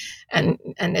 and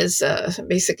is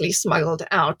basically smuggled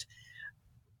out.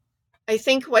 I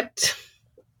think what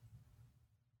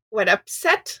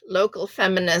upset local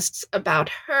feminists about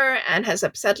her, and has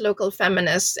upset local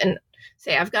feminists in,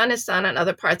 say, Afghanistan and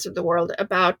other parts of the world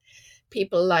about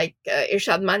people like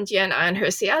Irshad Manji and Ayaan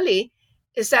Hirsi Ali,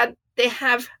 is that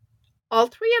all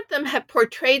three of them have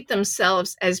portrayed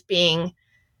themselves as being,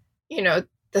 the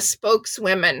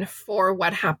spokeswomen for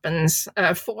what happens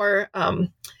for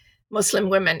Muslim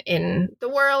women in the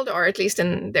world, or at least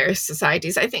in their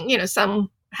societies. I think, some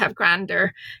have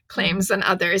grander claims than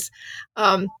others,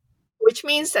 which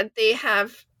means that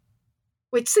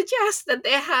which suggests that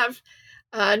they have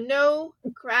no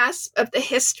grasp of the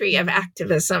history of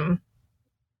activism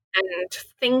and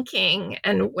thinking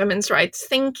and women's rights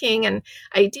thinking and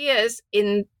ideas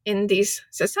in these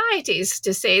societies,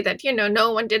 to say that,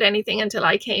 no one did anything until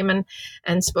I came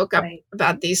and spoke up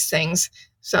about these things.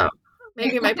 So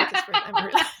maybe my book is for them.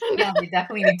 Yeah, we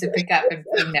definitely need to pick up and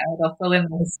it'll fill in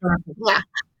the historical.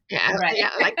 Yeah, right.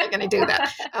 Yeah, like they're going to do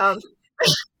that.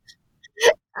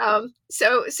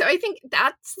 So I think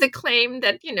that's the claim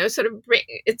that, sort of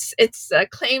it's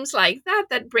claims like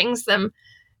that brings them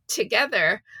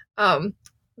together. But,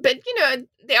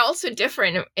 they also differ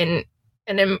in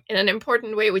an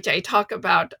important way, which I talk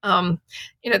about.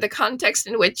 The context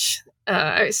in which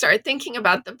I started thinking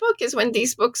about the book is when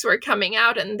these books were coming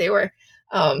out, and they were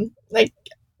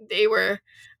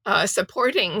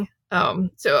supporting.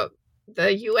 So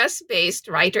the US-based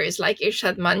writers like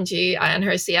Irshad Manji, Ayaan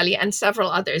Hirsi Ali, and several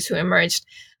others who emerged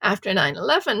after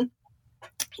 9/11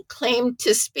 claimed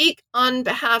to speak on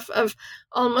behalf of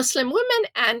all Muslim women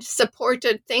and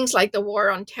supported things like the War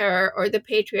on Terror or the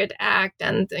Patriot Act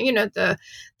and the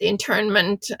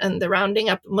internment and the rounding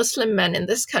up of Muslim men in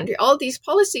this country. All these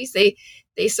policies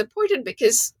they supported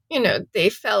because they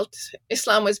felt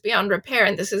Islam was beyond repair,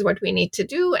 and this is what we need to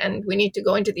do, and we need to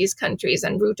go into these countries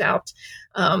and root out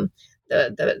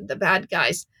the bad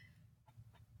guys.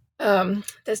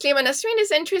 Taslima Nasreen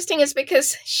is interesting is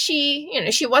because she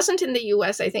wasn't in the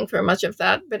US, I think, for much of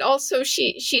that, but also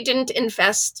she didn't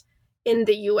invest in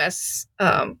the US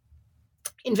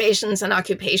invasions and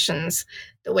occupations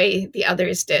the way the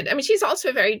others did. I mean, she's also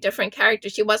a very different character.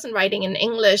 She wasn't writing in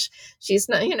English. She's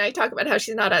not, I talk about how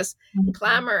she's not as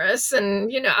glamorous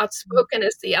and, outspoken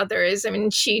as the others. I mean,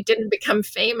 she didn't become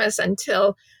famous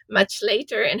until much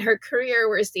later in her career,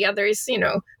 whereas the others,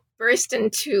 burst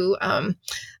into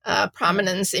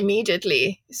prominence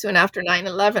immediately soon after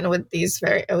 9/11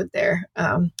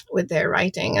 with their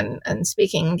writing and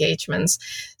speaking engagements.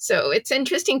 So it's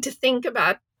interesting to think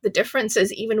about the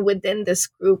differences even within this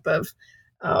group of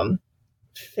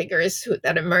figures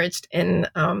that emerged in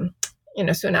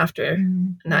soon after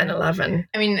 9/11.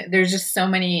 I mean, there's just so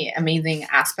many amazing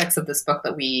aspects of this book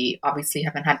that we obviously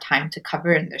haven't had time to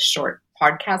cover in this short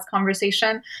podcast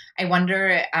conversation. I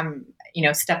wonder,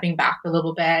 stepping back a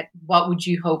little bit, what would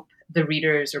you hope the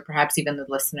readers or perhaps even the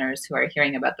listeners who are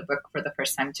hearing about the book for the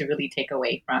first time to really take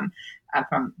away from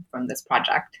this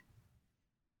project?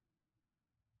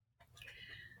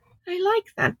 I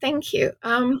like that. Thank you.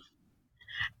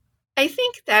 I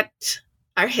think that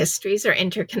our histories are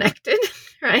interconnected,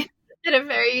 right? At a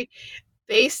very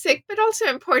basic but also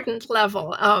important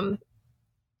level.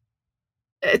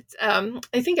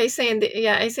 I think I say in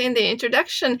the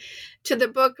introduction to the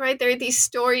book, right? There are these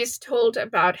stories told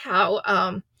about how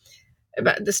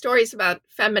about the stories about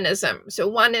feminism. So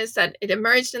one is that it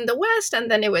emerged in the West and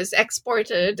then it was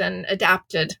exported and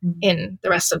adapted in the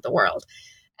rest of the world.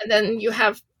 And then you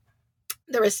have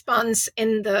the response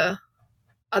in the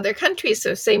other countries,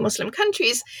 so say Muslim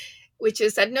countries, which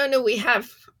is that no, we have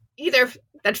either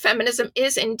that feminism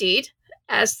is indeed,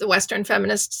 as the Western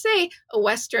feminists say, a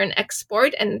Western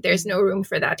export, and there's no room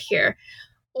for that here.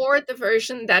 Or the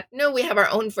version that, no, we have our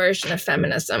own version of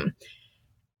feminism.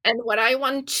 And what I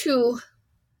want to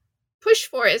push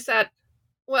for is that,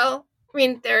 well, I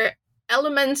mean, there are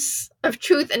elements of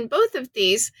truth in both of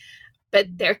these, but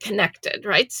they're connected,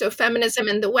 right? So feminism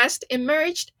in the West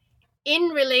emerged in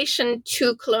relation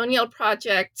to colonial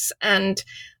projects and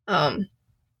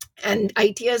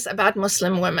ideas about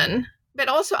Muslim women, but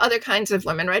also other kinds of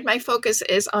women, right? My focus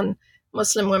is on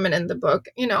Muslim women in the book,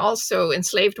 also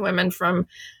enslaved women from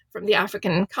the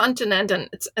African continent and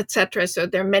et cetera. So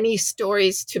there are many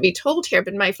stories to be told here,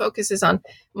 but my focus is on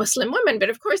Muslim women. But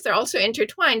of course, they're also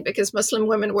intertwined because Muslim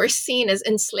women were seen as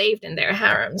enslaved in their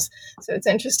harems. So it's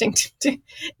interesting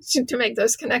to make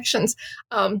those connections.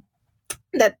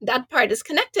 That part is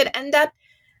connected, and that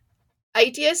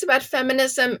ideas about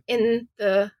feminism in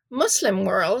the Muslim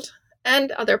world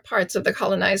and other parts of the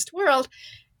colonized world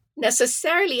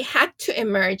necessarily had to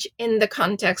emerge in the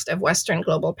context of Western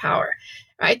global power,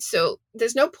 right? So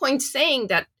there's no point saying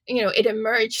that, it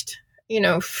emerged,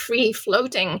 free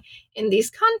floating in these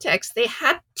contexts. They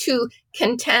had to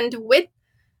contend with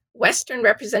Western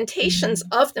representations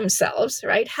of themselves,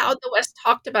 right? How the West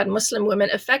talked about Muslim women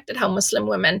affected how Muslim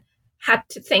women had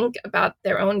to think about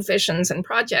their own visions and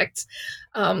projects.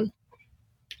 And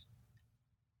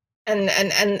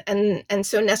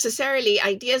so necessarily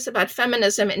ideas about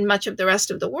feminism in much of the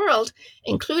rest of the world,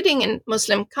 including in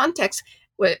Muslim contexts,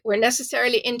 were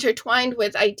necessarily intertwined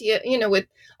with with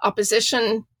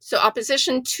opposition. So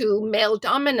opposition to male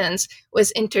dominance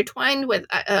was intertwined with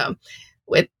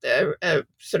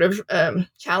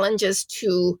challenges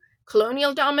to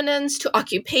colonial dominance, to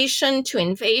occupation, to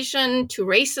invasion, to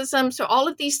racism. So all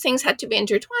of these things had to be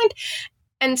intertwined.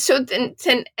 And so then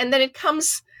it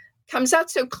comes out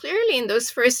so clearly in those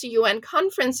first UN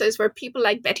conferences where people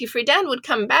like Betty Friedan would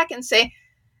come back and say,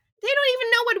 they don't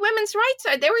even know what women's rights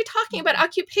are. They were talking about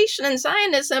occupation and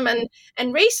Zionism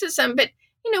and racism, but,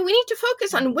 we need to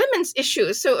focus on women's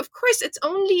issues. So of course it's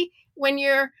only when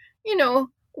you're,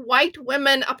 white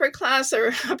women, upper class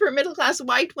or upper middle class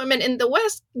white women in the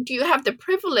West, do you have the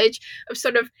privilege of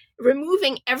sort of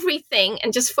removing everything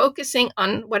and just focusing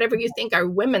on whatever you think are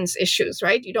women's issues,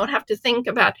 right? You don't have to think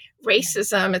about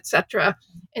racism, etc.,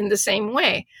 in the same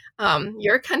way.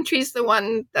 Your country's the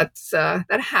one that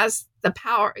has the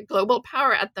power, global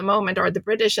power at the moment, or the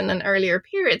British in an earlier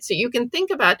period. So you can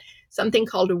think about something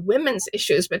called women's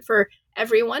issues, but for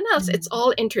everyone else, it's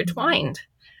all intertwined.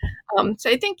 So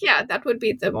I think, that would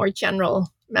be the more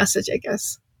general message, I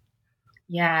guess.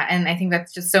 Yeah, and I think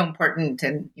that's just so important.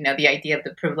 And, the idea of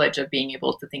the privilege of being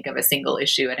able to think of a single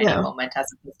issue at any moment, as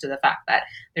opposed to the fact that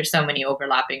there's so many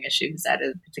overlapping issues that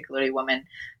particularly women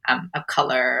of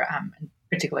color, and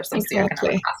particular socioeconomic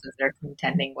classes they're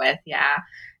contending with. Yeah.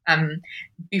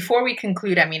 Before we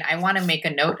conclude, I want to make a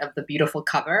note of the beautiful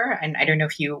cover, and I don't know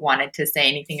if you wanted to say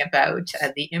anything about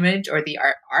the image or the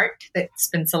art that's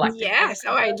been selected. Yes,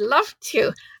 I'd love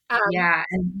to.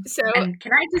 And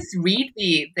can I just read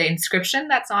the inscription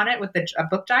that's on it with a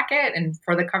book jacket and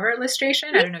for the cover illustration?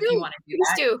 I don't know if you want to do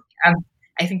that. Please do.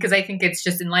 I think it's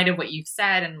just in light of what you've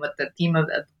said and what the theme of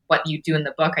what you do in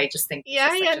the book. I just think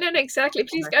exactly.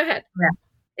 Please go ahead. Yeah.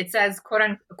 It says, quote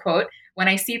unquote, "When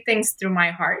I see things through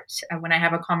my heart, when I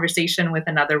have a conversation with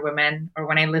another woman, or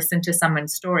when I listen to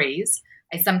someone's stories,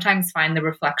 I sometimes find the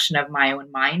reflection of my own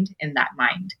mind in that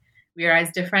mind. We are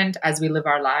as different as we live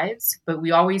our lives, but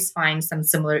we always find some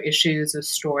similar issues or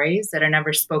stories that are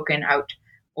never spoken out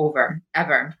over,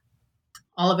 ever.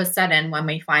 All of a sudden, when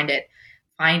we find it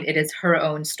is her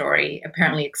own story,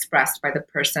 apparently expressed by the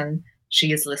person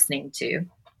she is listening to."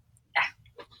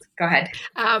 Go ahead.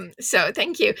 So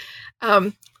thank you.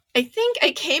 I think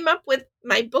I came up with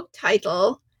my book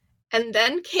title and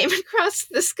then came across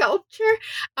the sculpture.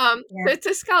 So it's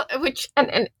a sculpture, which,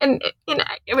 and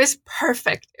it was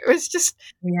perfect. It was just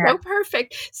so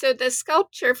perfect. So the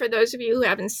sculpture, for those of you who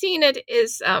haven't seen it,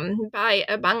 is by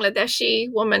a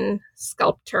Bangladeshi woman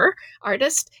sculptor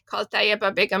artist called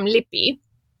Tayyeba Begum Lippi.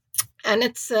 And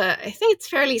it's, I think it's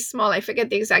fairly small. I forget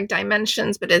the exact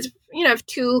dimensions, but it's, of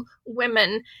two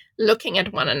women looking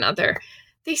at one another.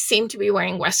 They seem to be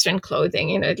wearing Western clothing.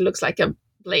 It looks like a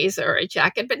blazer or a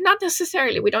jacket, but not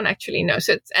necessarily. We don't actually know.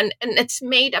 So it's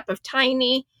made up of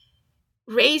tiny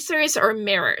razors or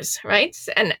mirrors, right?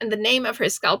 And the name of her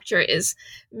sculpture is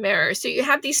Mirror. So you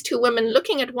have these two women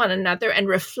looking at one another and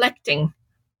reflecting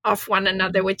off one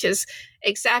another, which is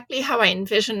exactly how I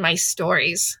envision my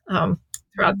stories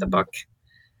throughout the book.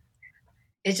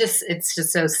 It's just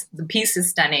so, the piece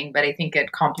is stunning, but I think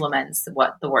it complements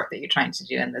what the work that you're trying to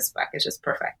do in this book. It's just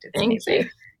perfect. It's Thank amazing. you.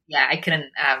 Yeah, I couldn't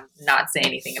not say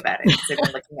anything about it because I've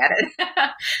been looking at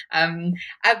it.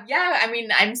 Yeah, I mean,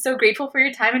 I'm so grateful for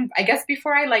your time. And I guess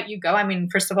before I let you go, I mean,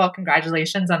 first of all,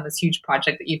 congratulations on this huge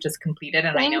project that you've just completed.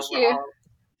 And Thank I know you. we're all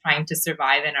trying to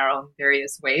survive in our own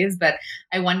various ways. But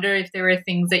I wonder if there are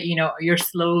things that, you're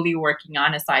slowly working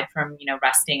on aside from,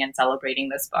 resting and celebrating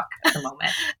this book at the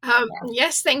moment.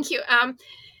 Yes, thank you.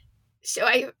 So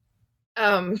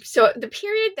the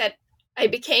period that I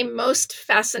became most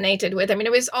fascinated with, I mean,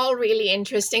 it was all really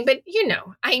interesting, but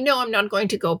I know I'm not going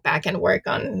to go back and work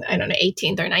on,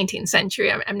 18th or 19th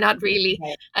century. I'm not really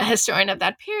a historian of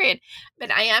that period,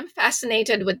 but I am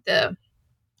fascinated with the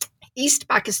East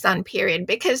Pakistan period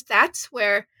because that's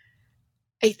where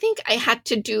I think I had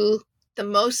to do the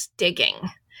most digging.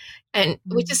 And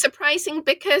which is surprising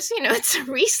because, it's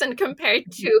recent compared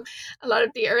to a lot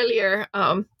of the earlier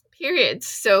periods.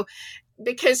 So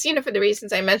because, for the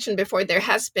reasons I mentioned before, there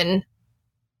has been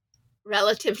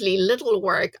relatively little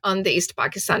work on the East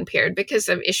Pakistan period because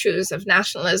of issues of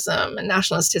nationalism and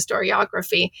nationalist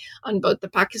historiography on both the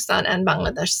Pakistan and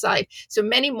Bangladesh side. So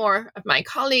many more of my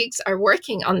colleagues are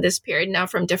working on this period now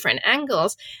from different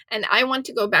angles. And I want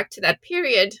to go back to that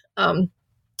period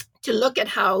to look at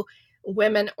how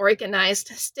women organized,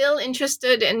 still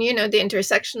interested in, the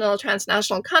intersectional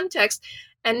transnational context,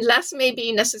 and less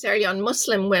maybe necessarily on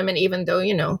Muslim women, even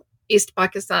though, East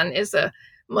Pakistan is a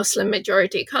Muslim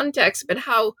majority context, but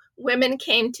how women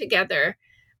came together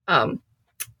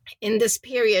in this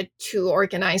period to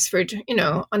organize for,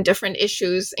 on different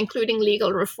issues, including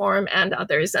legal reform and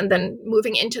others, and then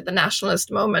moving into the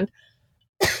nationalist moment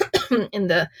in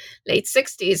the late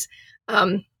 60s.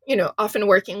 Often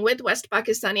working with West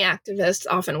Pakistani activists,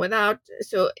 often without.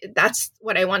 So that's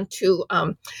what I want to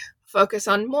focus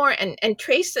on more and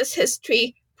trace this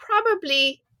history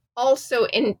probably also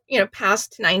in,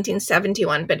 past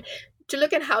 1971, but to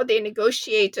look at how they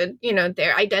negotiated,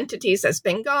 their identities as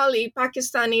Bengali,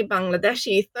 Pakistani,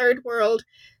 Bangladeshi, third world,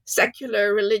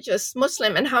 secular, religious,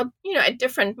 Muslim, and how, at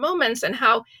different moments and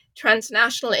how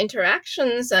transnational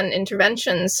interactions and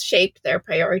interventions shaped their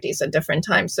priorities at different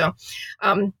times. So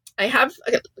I have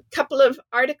a couple of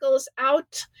articles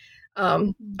out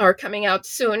or coming out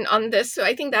soon on this. So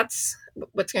I think that's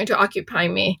what's going to occupy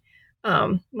me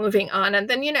moving on. And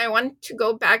then, I want to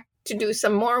go back to do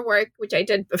some more work, which I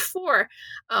did before,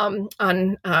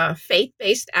 on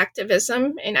faith-based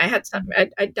activism. And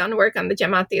I'd done work on the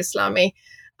Jamaat-e-Islami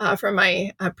for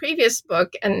my previous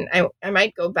book, and I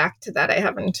might go back to that. I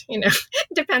haven't, it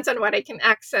depends on what I can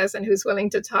access and who's willing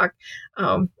to talk.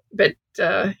 But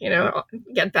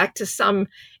get back to some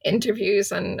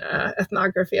interviews and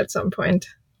ethnography at some point.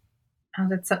 Oh,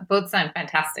 both sound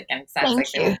fantastic, and it sounds like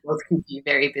they will both keep you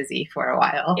very busy for a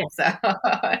while. Yeah.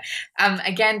 So,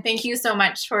 again, thank you so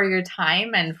much for your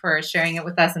time and for sharing it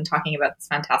with us and talking about this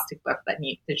fantastic book that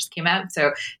just came out.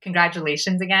 So,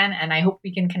 congratulations again, and I hope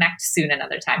we can connect soon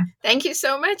another time. Thank you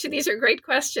so much. These are great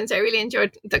questions. I really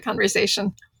enjoyed the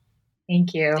conversation.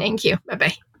 Thank you. Thank you.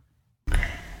 Bye-bye.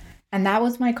 And that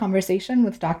was my conversation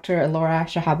with Dr. Elora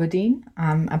Shahabuddin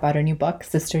about her new book,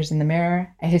 Sisters in the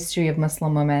Mirror, A History of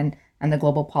Muslim Women and the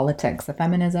Global Politics of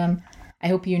Feminism. I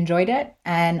hope you enjoyed it,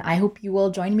 and I hope you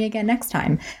will join me again next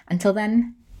time. Until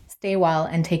then, stay well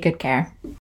and take good care.